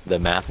building? The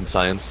math and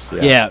science.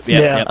 Yeah.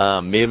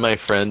 Me and my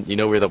friend, you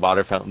know where the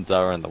water fountains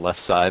are on the left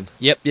side?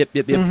 Yep.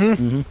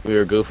 Mm-hmm. We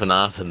were goofing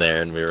off in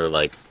there, and we were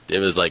like, it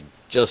was like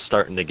just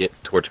starting to get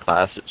towards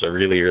class. It was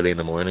really early in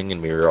the morning,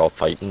 and we were all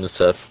fighting and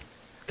stuff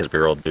because we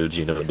were all dudes.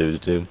 You know what dudes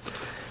do.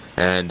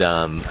 And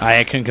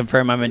I can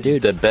confirm I'm a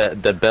dude.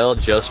 the bell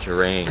just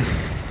rang,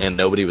 and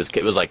nobody was.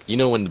 It was like, you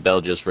know when the bell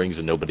just rings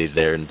and nobody's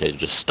there, and they're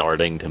just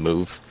starting to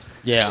move.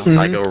 Yeah.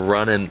 I go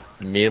running.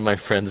 Me and my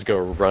friends go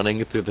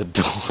running through the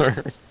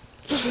door.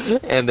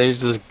 And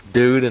there's this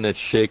dude and a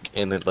chick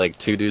and then, like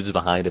 2 dudes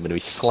behind him, and we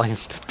slammed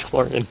the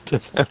door into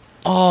them.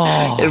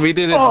 Oh. And we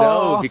didn't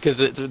know because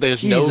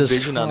there's no Jesus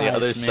vision on the Christ,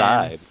 other man.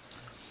 side.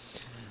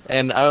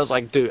 And I was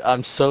like, dude,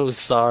 I'm so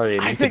sorry.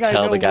 And you could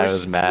tell the guy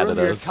was mad at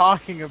You're us.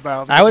 talking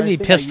about. I would be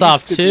pissed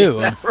off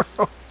too.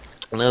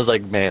 And I was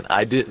like, man,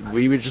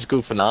 we were just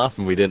goofing off,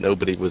 and we didn't know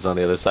nobody was on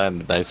the other side.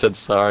 And I said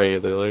sorry.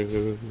 And they're like,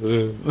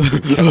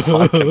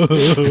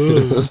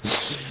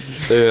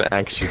 they didn't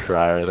actually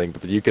cry or anything,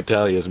 but you could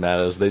tell he was mad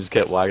at us. They just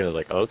kept walking. I was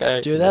like, okay.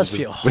 Dude, that's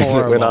And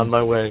horrible. went on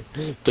my way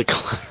to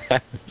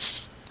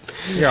class.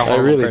 You're a I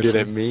horrible really person.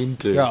 didn't mean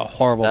to. You're a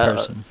horrible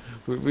person.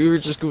 We were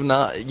just going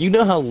on. You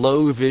know how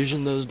low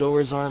vision those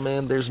doors are,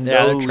 man? There's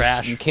Yeah, no... they're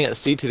trash. You can't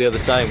see to the other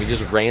side. We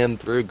just ran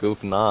through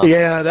goofing off.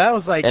 Yeah, that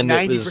was like And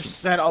it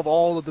 90% of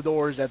all of the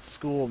doors at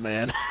school,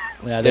 man.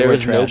 Yeah, they There were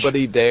was trash.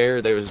 nobody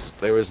there. There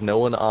was no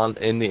one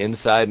in the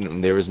inside,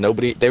 and there was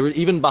nobody. They were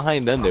even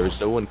behind them. There was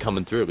no one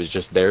coming through. It was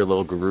just their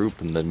little group,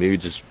 and then we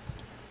just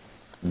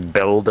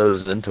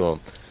bulldozed into them.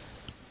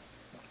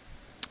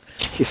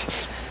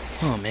 Jesus.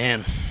 Oh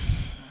man.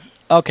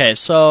 Okay,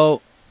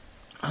 so,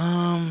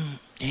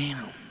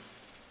 damn.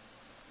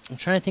 I'm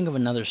trying to think of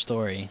another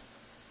story.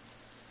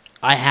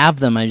 I have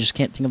them. I just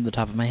can't think of the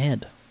top of my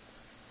head.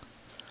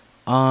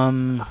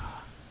 It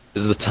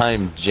was the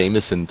time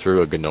Jameson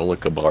threw a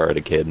granola bar at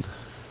a kid.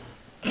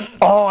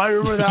 Oh, I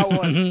remember that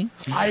one.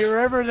 I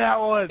remember that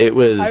one. It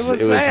was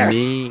there.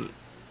 me.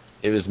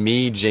 It was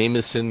me,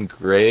 Jameson,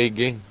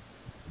 Greg,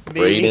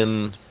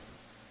 Braden,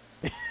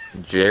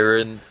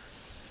 Jared,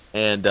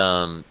 and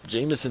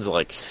Jameson's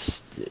like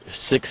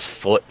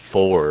 6'4"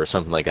 or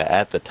something like that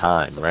at the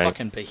time, It's a right?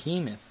 fucking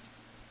behemoth.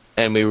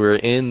 And we were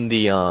in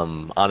the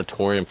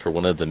auditorium for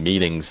one of the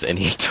meetings, and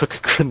he took a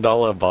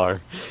granola bar,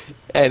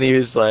 and he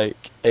was like,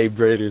 "Hey,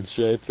 Braden,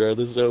 should I throw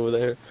this over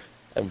there?"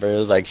 And Braden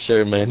was like,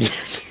 "Sure, man."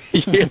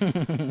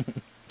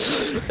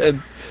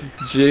 And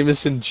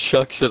Jameson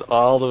chucks it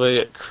all the way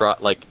across,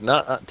 like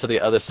not to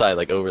the other side,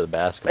 like over the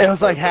basketball. It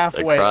was like court, but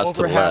halfway, across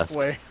over to the left.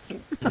 halfway.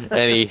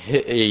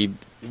 And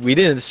we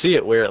didn't see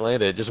it where it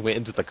landed. It just went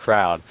into the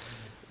crowd.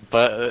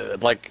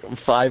 But like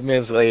 5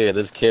 minutes later,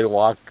 this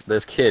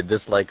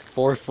like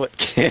 4-foot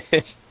kid,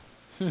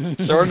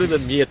 shorter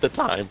than me at the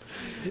time,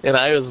 and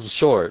I was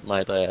short,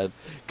 might add,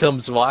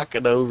 comes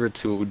walking over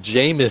to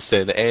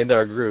Jameson and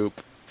our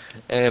group,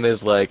 and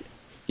is like,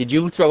 "Did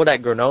you throw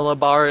that granola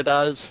bar at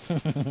us?"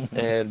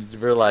 And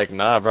we're like,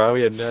 "Nah, bro,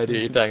 we had no idea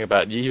what you're talking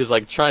about." He was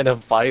like trying to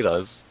fight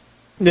us.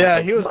 Yeah,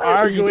 Like, he was what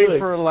are you arguing doing?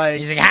 for like.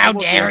 He's like, "How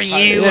almost dare the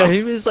entire- you!" Yeah,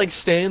 he was like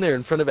standing there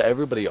in front of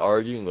everybody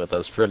arguing with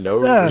us for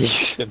no Yeah.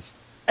 reason.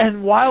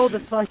 And while the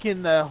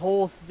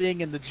whole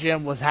thing in the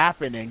gym was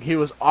happening, he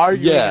was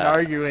arguing and Yeah.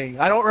 arguing.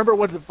 I don't remember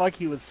what the fuck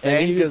he was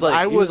saying he was because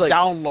I he was was, like,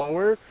 down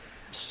lower.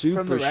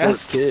 Super the short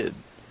rest. kid.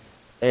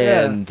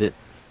 Yeah. And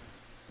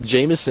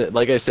Jameson,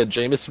 like I said,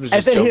 Jameson was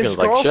And just then joking. I his was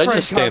like, "Should I girlfriend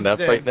just stand comes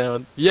up right in. now?"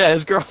 And yeah,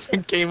 his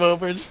girlfriend came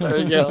over and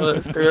started yelling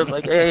at us. I was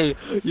like, "Hey,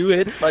 you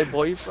hit my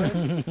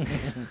boyfriend?"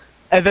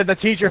 And then the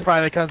teacher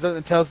finally comes up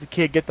and tells the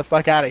kid, "Get the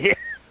fuck out of here."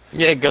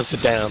 Yeah, go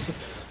sit down.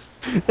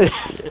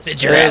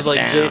 Sit your And I ass was like,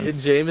 down.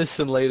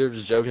 Jameson later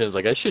was joking. I was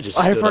like, "I should just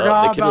I stood forgot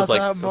up." The kid was about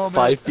that like moment.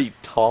 5 feet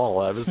tall.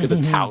 I was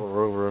gonna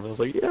tower over him. I was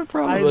like, "Yeah, I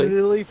probably."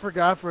 literally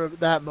forgot for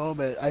that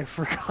moment. I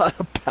forgot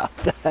about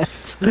that.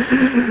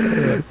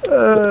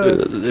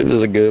 It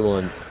was a good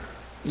one.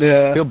 I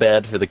Yeah. feel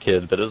bad for the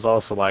kid, but it was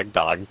also like,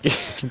 dog, you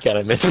gotta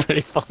admit it's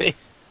pretty funny.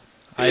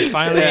 I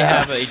finally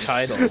Yeah. have a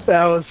title.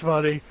 That was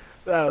funny.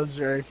 That was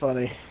very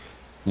funny.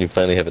 You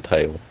finally have a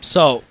title.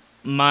 So,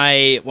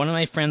 one of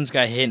my friends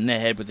got hit in the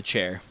head with a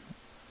chair.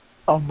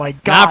 Oh my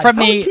god. Not from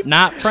How me. can-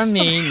 Not from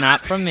me.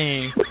 Not from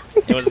me.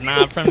 It was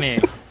not from me.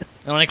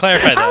 I want to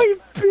clarify How that.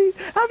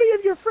 many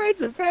of your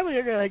friends and family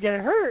are gonna get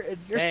hurt? In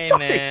your Hey stories?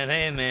 man,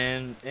 hey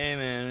man, hey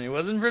man. It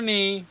wasn't for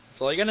me.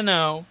 That's all you gotta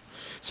know.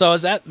 So I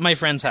was at my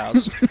friend's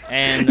house,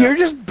 and You're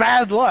just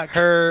bad luck.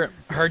 her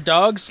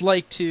dogs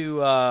like to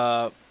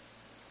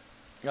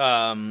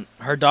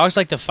her dogs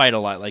like to fight a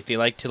lot. Like they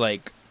like to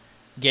like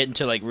get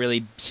into like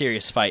really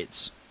serious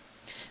fights,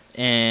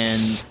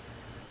 and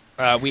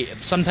we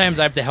sometimes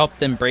I have to help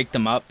them break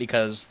them up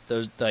because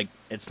those like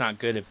it's not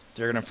good if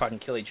they're gonna fucking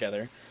kill each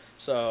other.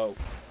 So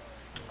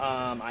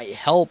I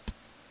help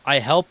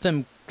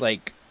them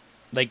like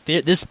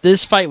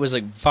this fight was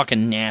like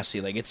fucking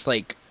nasty. Like it's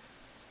like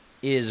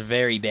is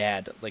very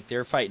bad. Like,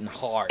 they're fighting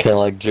hard. Kind of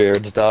like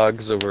Jared's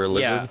dogs over a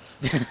lizard.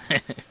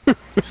 Yeah.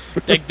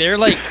 Like, they're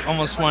like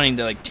almost wanting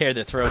to like tear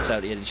their throats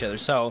out at each other.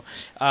 So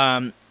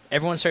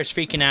everyone starts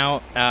freaking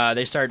out.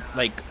 They start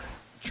like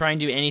trying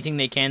to do anything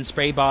they can.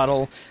 Spray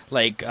bottle,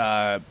 like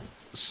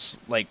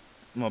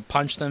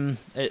punch them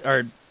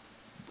or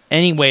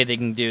any way they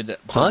can do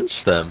that.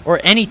 Punch them or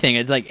anything.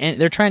 It's like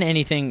they're trying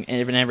anything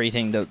and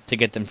everything to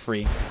get them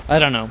free. I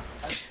don't know,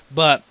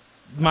 but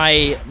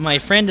my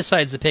friend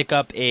decides to pick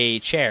up a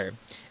chair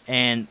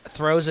and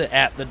throws it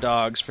at the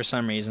dogs for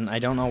some reason. I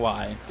don't know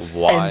why.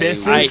 Why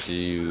would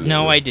you?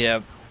 No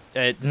idea.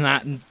 It's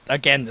not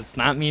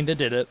me that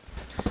did it.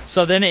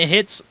 So then it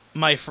hits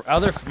my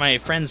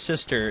friend's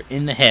sister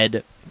in the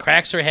head,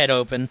 cracks her head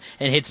open,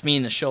 and hits me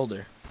in the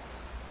shoulder.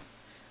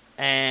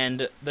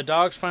 And the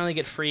dogs finally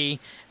get free,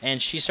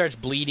 and she starts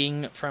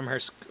bleeding from her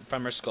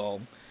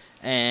skull.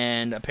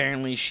 And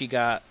apparently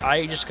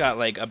I just got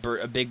like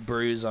a big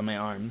bruise on my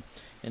arm,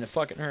 and it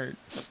fucking hurt.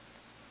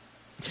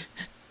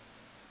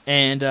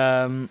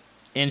 And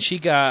she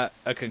got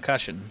a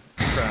concussion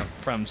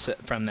from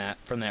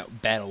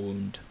that battle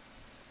wound.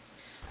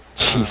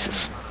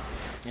 Jesus.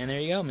 And there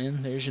you go,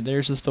 man.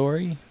 There's the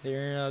story.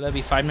 That'd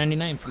be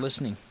 $5.99 for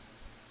listening.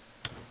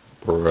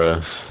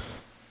 Bruh.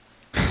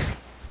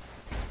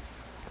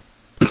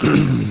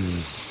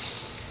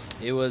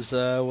 It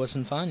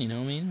wasn't fun, you know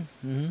what I mean?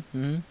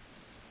 Mm-hmm.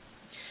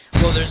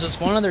 Well, there's this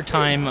one other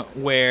time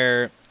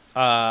where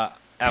on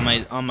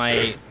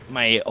my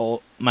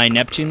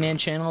Neptune Man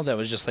channel that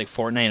was just like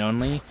Fortnite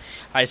only,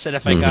 I said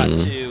if I got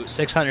to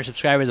 600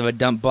 subscribers, I would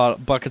dump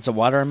buckets of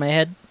water on my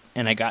head,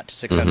 and I got to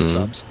 600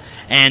 subs,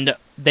 and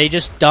they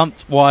just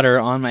dumped water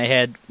on my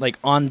head, like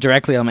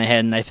directly on my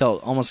head, and I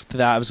felt almost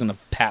that I was gonna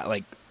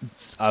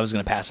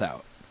pass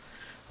out,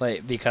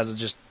 like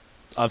because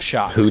of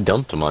shock. Who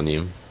dumped them on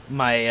you?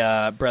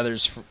 My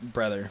brother's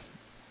brother.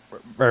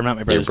 Or not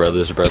my brother's Your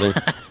brother's brother?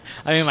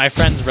 I mean, my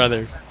friend's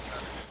brother.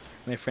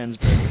 My friend's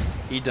brother.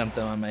 He dumped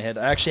them on my head.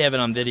 I actually have it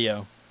on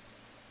video.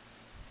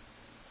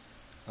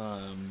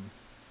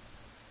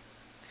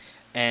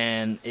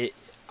 And it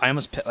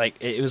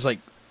was like,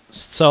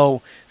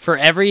 so for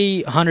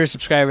every 100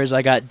 subscribers,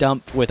 I got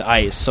dumped with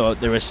ice. So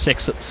there was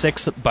six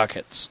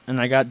buckets, and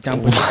I got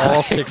dumped with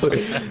all 6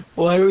 of them.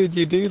 Why would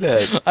you do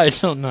that? I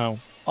don't know.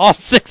 All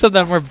 6 of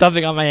them were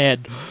dumping on my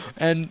head,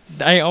 and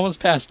I almost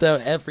passed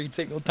out every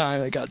single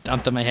time I got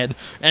dumped on my head.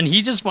 And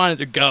he just wanted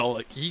to go.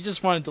 Like, he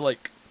just wanted to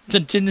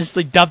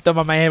continuously dump them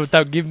on my head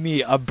without giving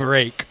me a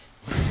break.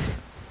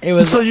 It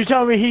was. So you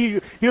tell me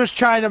he was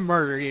trying to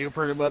murder you,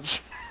 pretty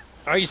much.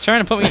 Oh, he's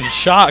trying to put me in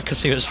shock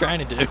because he was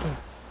trying to do.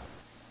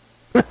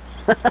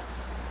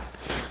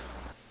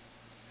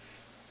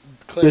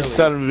 Clearly, It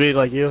sounded to me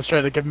like he was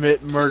trying to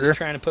commit murder. He was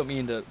trying to put me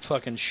into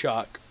fucking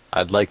shock.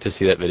 I'd like to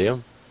see that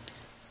video.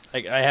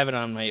 I have it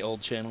on my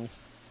old channel.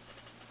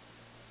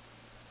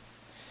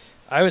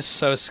 I was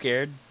so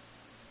scared.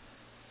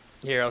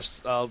 Here,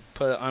 I'll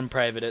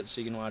unprivate it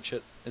so you can watch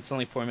it. It's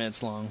only 4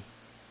 minutes long.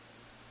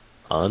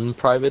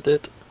 Unprivate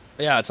it?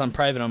 Yeah, it's on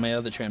private on my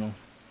other channel.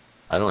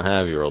 I don't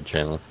have your old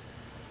channel.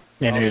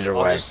 In either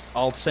way.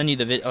 I'll send you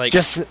the video. Like,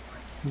 just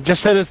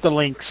send us the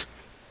links.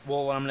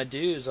 Well, what I'm gonna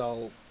do is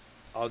I'll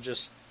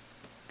just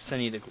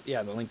send you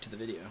the link to the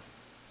video.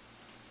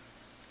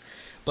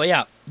 But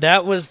yeah,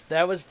 that was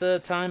the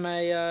time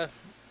I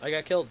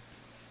got killed.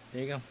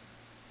 There you go.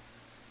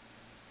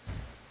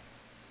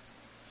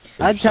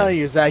 I'm telling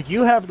you, Zach,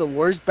 you have the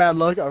worst bad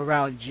luck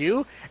around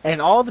you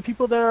and all the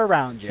people that are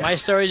around you. My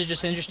stories are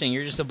just interesting.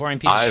 You're just a boring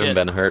piece I of shit.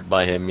 haven't been hurt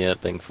by him yet,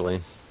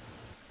 thankfully.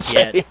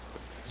 Yet.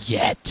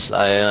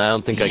 I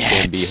don't think I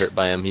can be hurt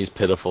by him. He's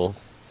pitiful.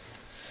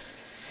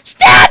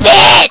 Stop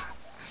it!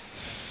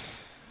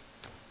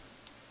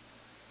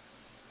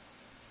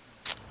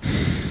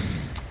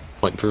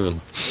 Point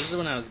proven. This is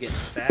when I was getting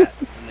fat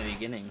in the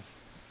beginning.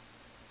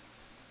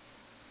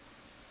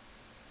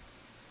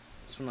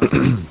 This is when I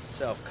was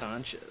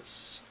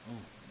self-conscious. Oh,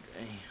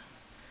 damn.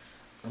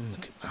 I'm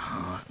looking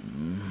hot.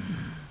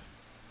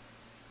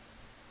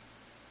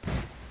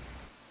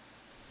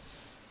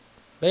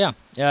 But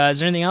yeah, is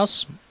there anything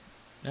else?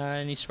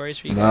 Any stories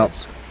for you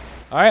guys?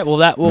 All right, well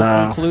that will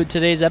conclude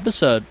today's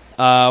episode.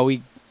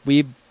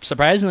 We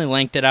surprisingly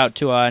lengthed it out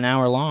to an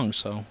hour long,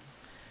 so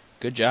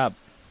good job.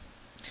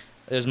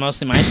 It was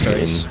mostly my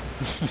stories.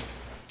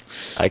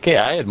 I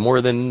had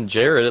more than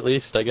Jared, at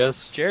least, I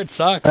guess. Jared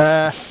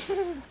sucks.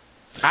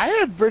 I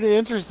had pretty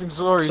interesting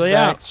stories. So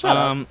yeah,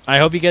 I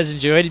hope you guys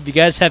enjoyed. If you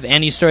guys have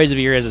any stories of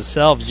yours as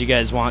selves you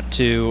guys want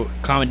to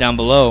comment down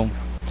below,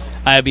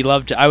 I would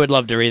love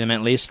to read them.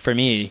 At least for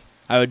me,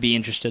 I would be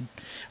interested.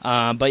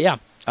 But yeah,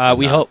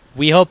 we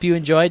hope you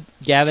enjoyed.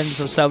 Gavin's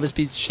a selfish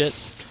piece of shit.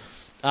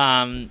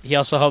 He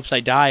also hopes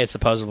I die,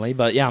 supposedly.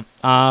 But yeah,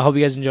 hope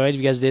you guys enjoyed.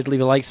 If you guys did,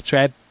 leave a like,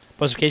 subscribe,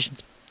 post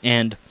notifications,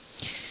 and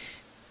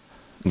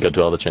go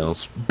to all the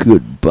channels.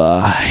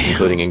 Goodbye,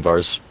 including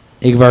Ingvar's.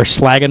 Ingvar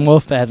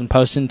Slagenwolf that hasn't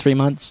posted in 3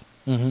 months.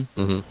 All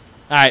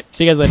right,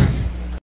 see you guys later.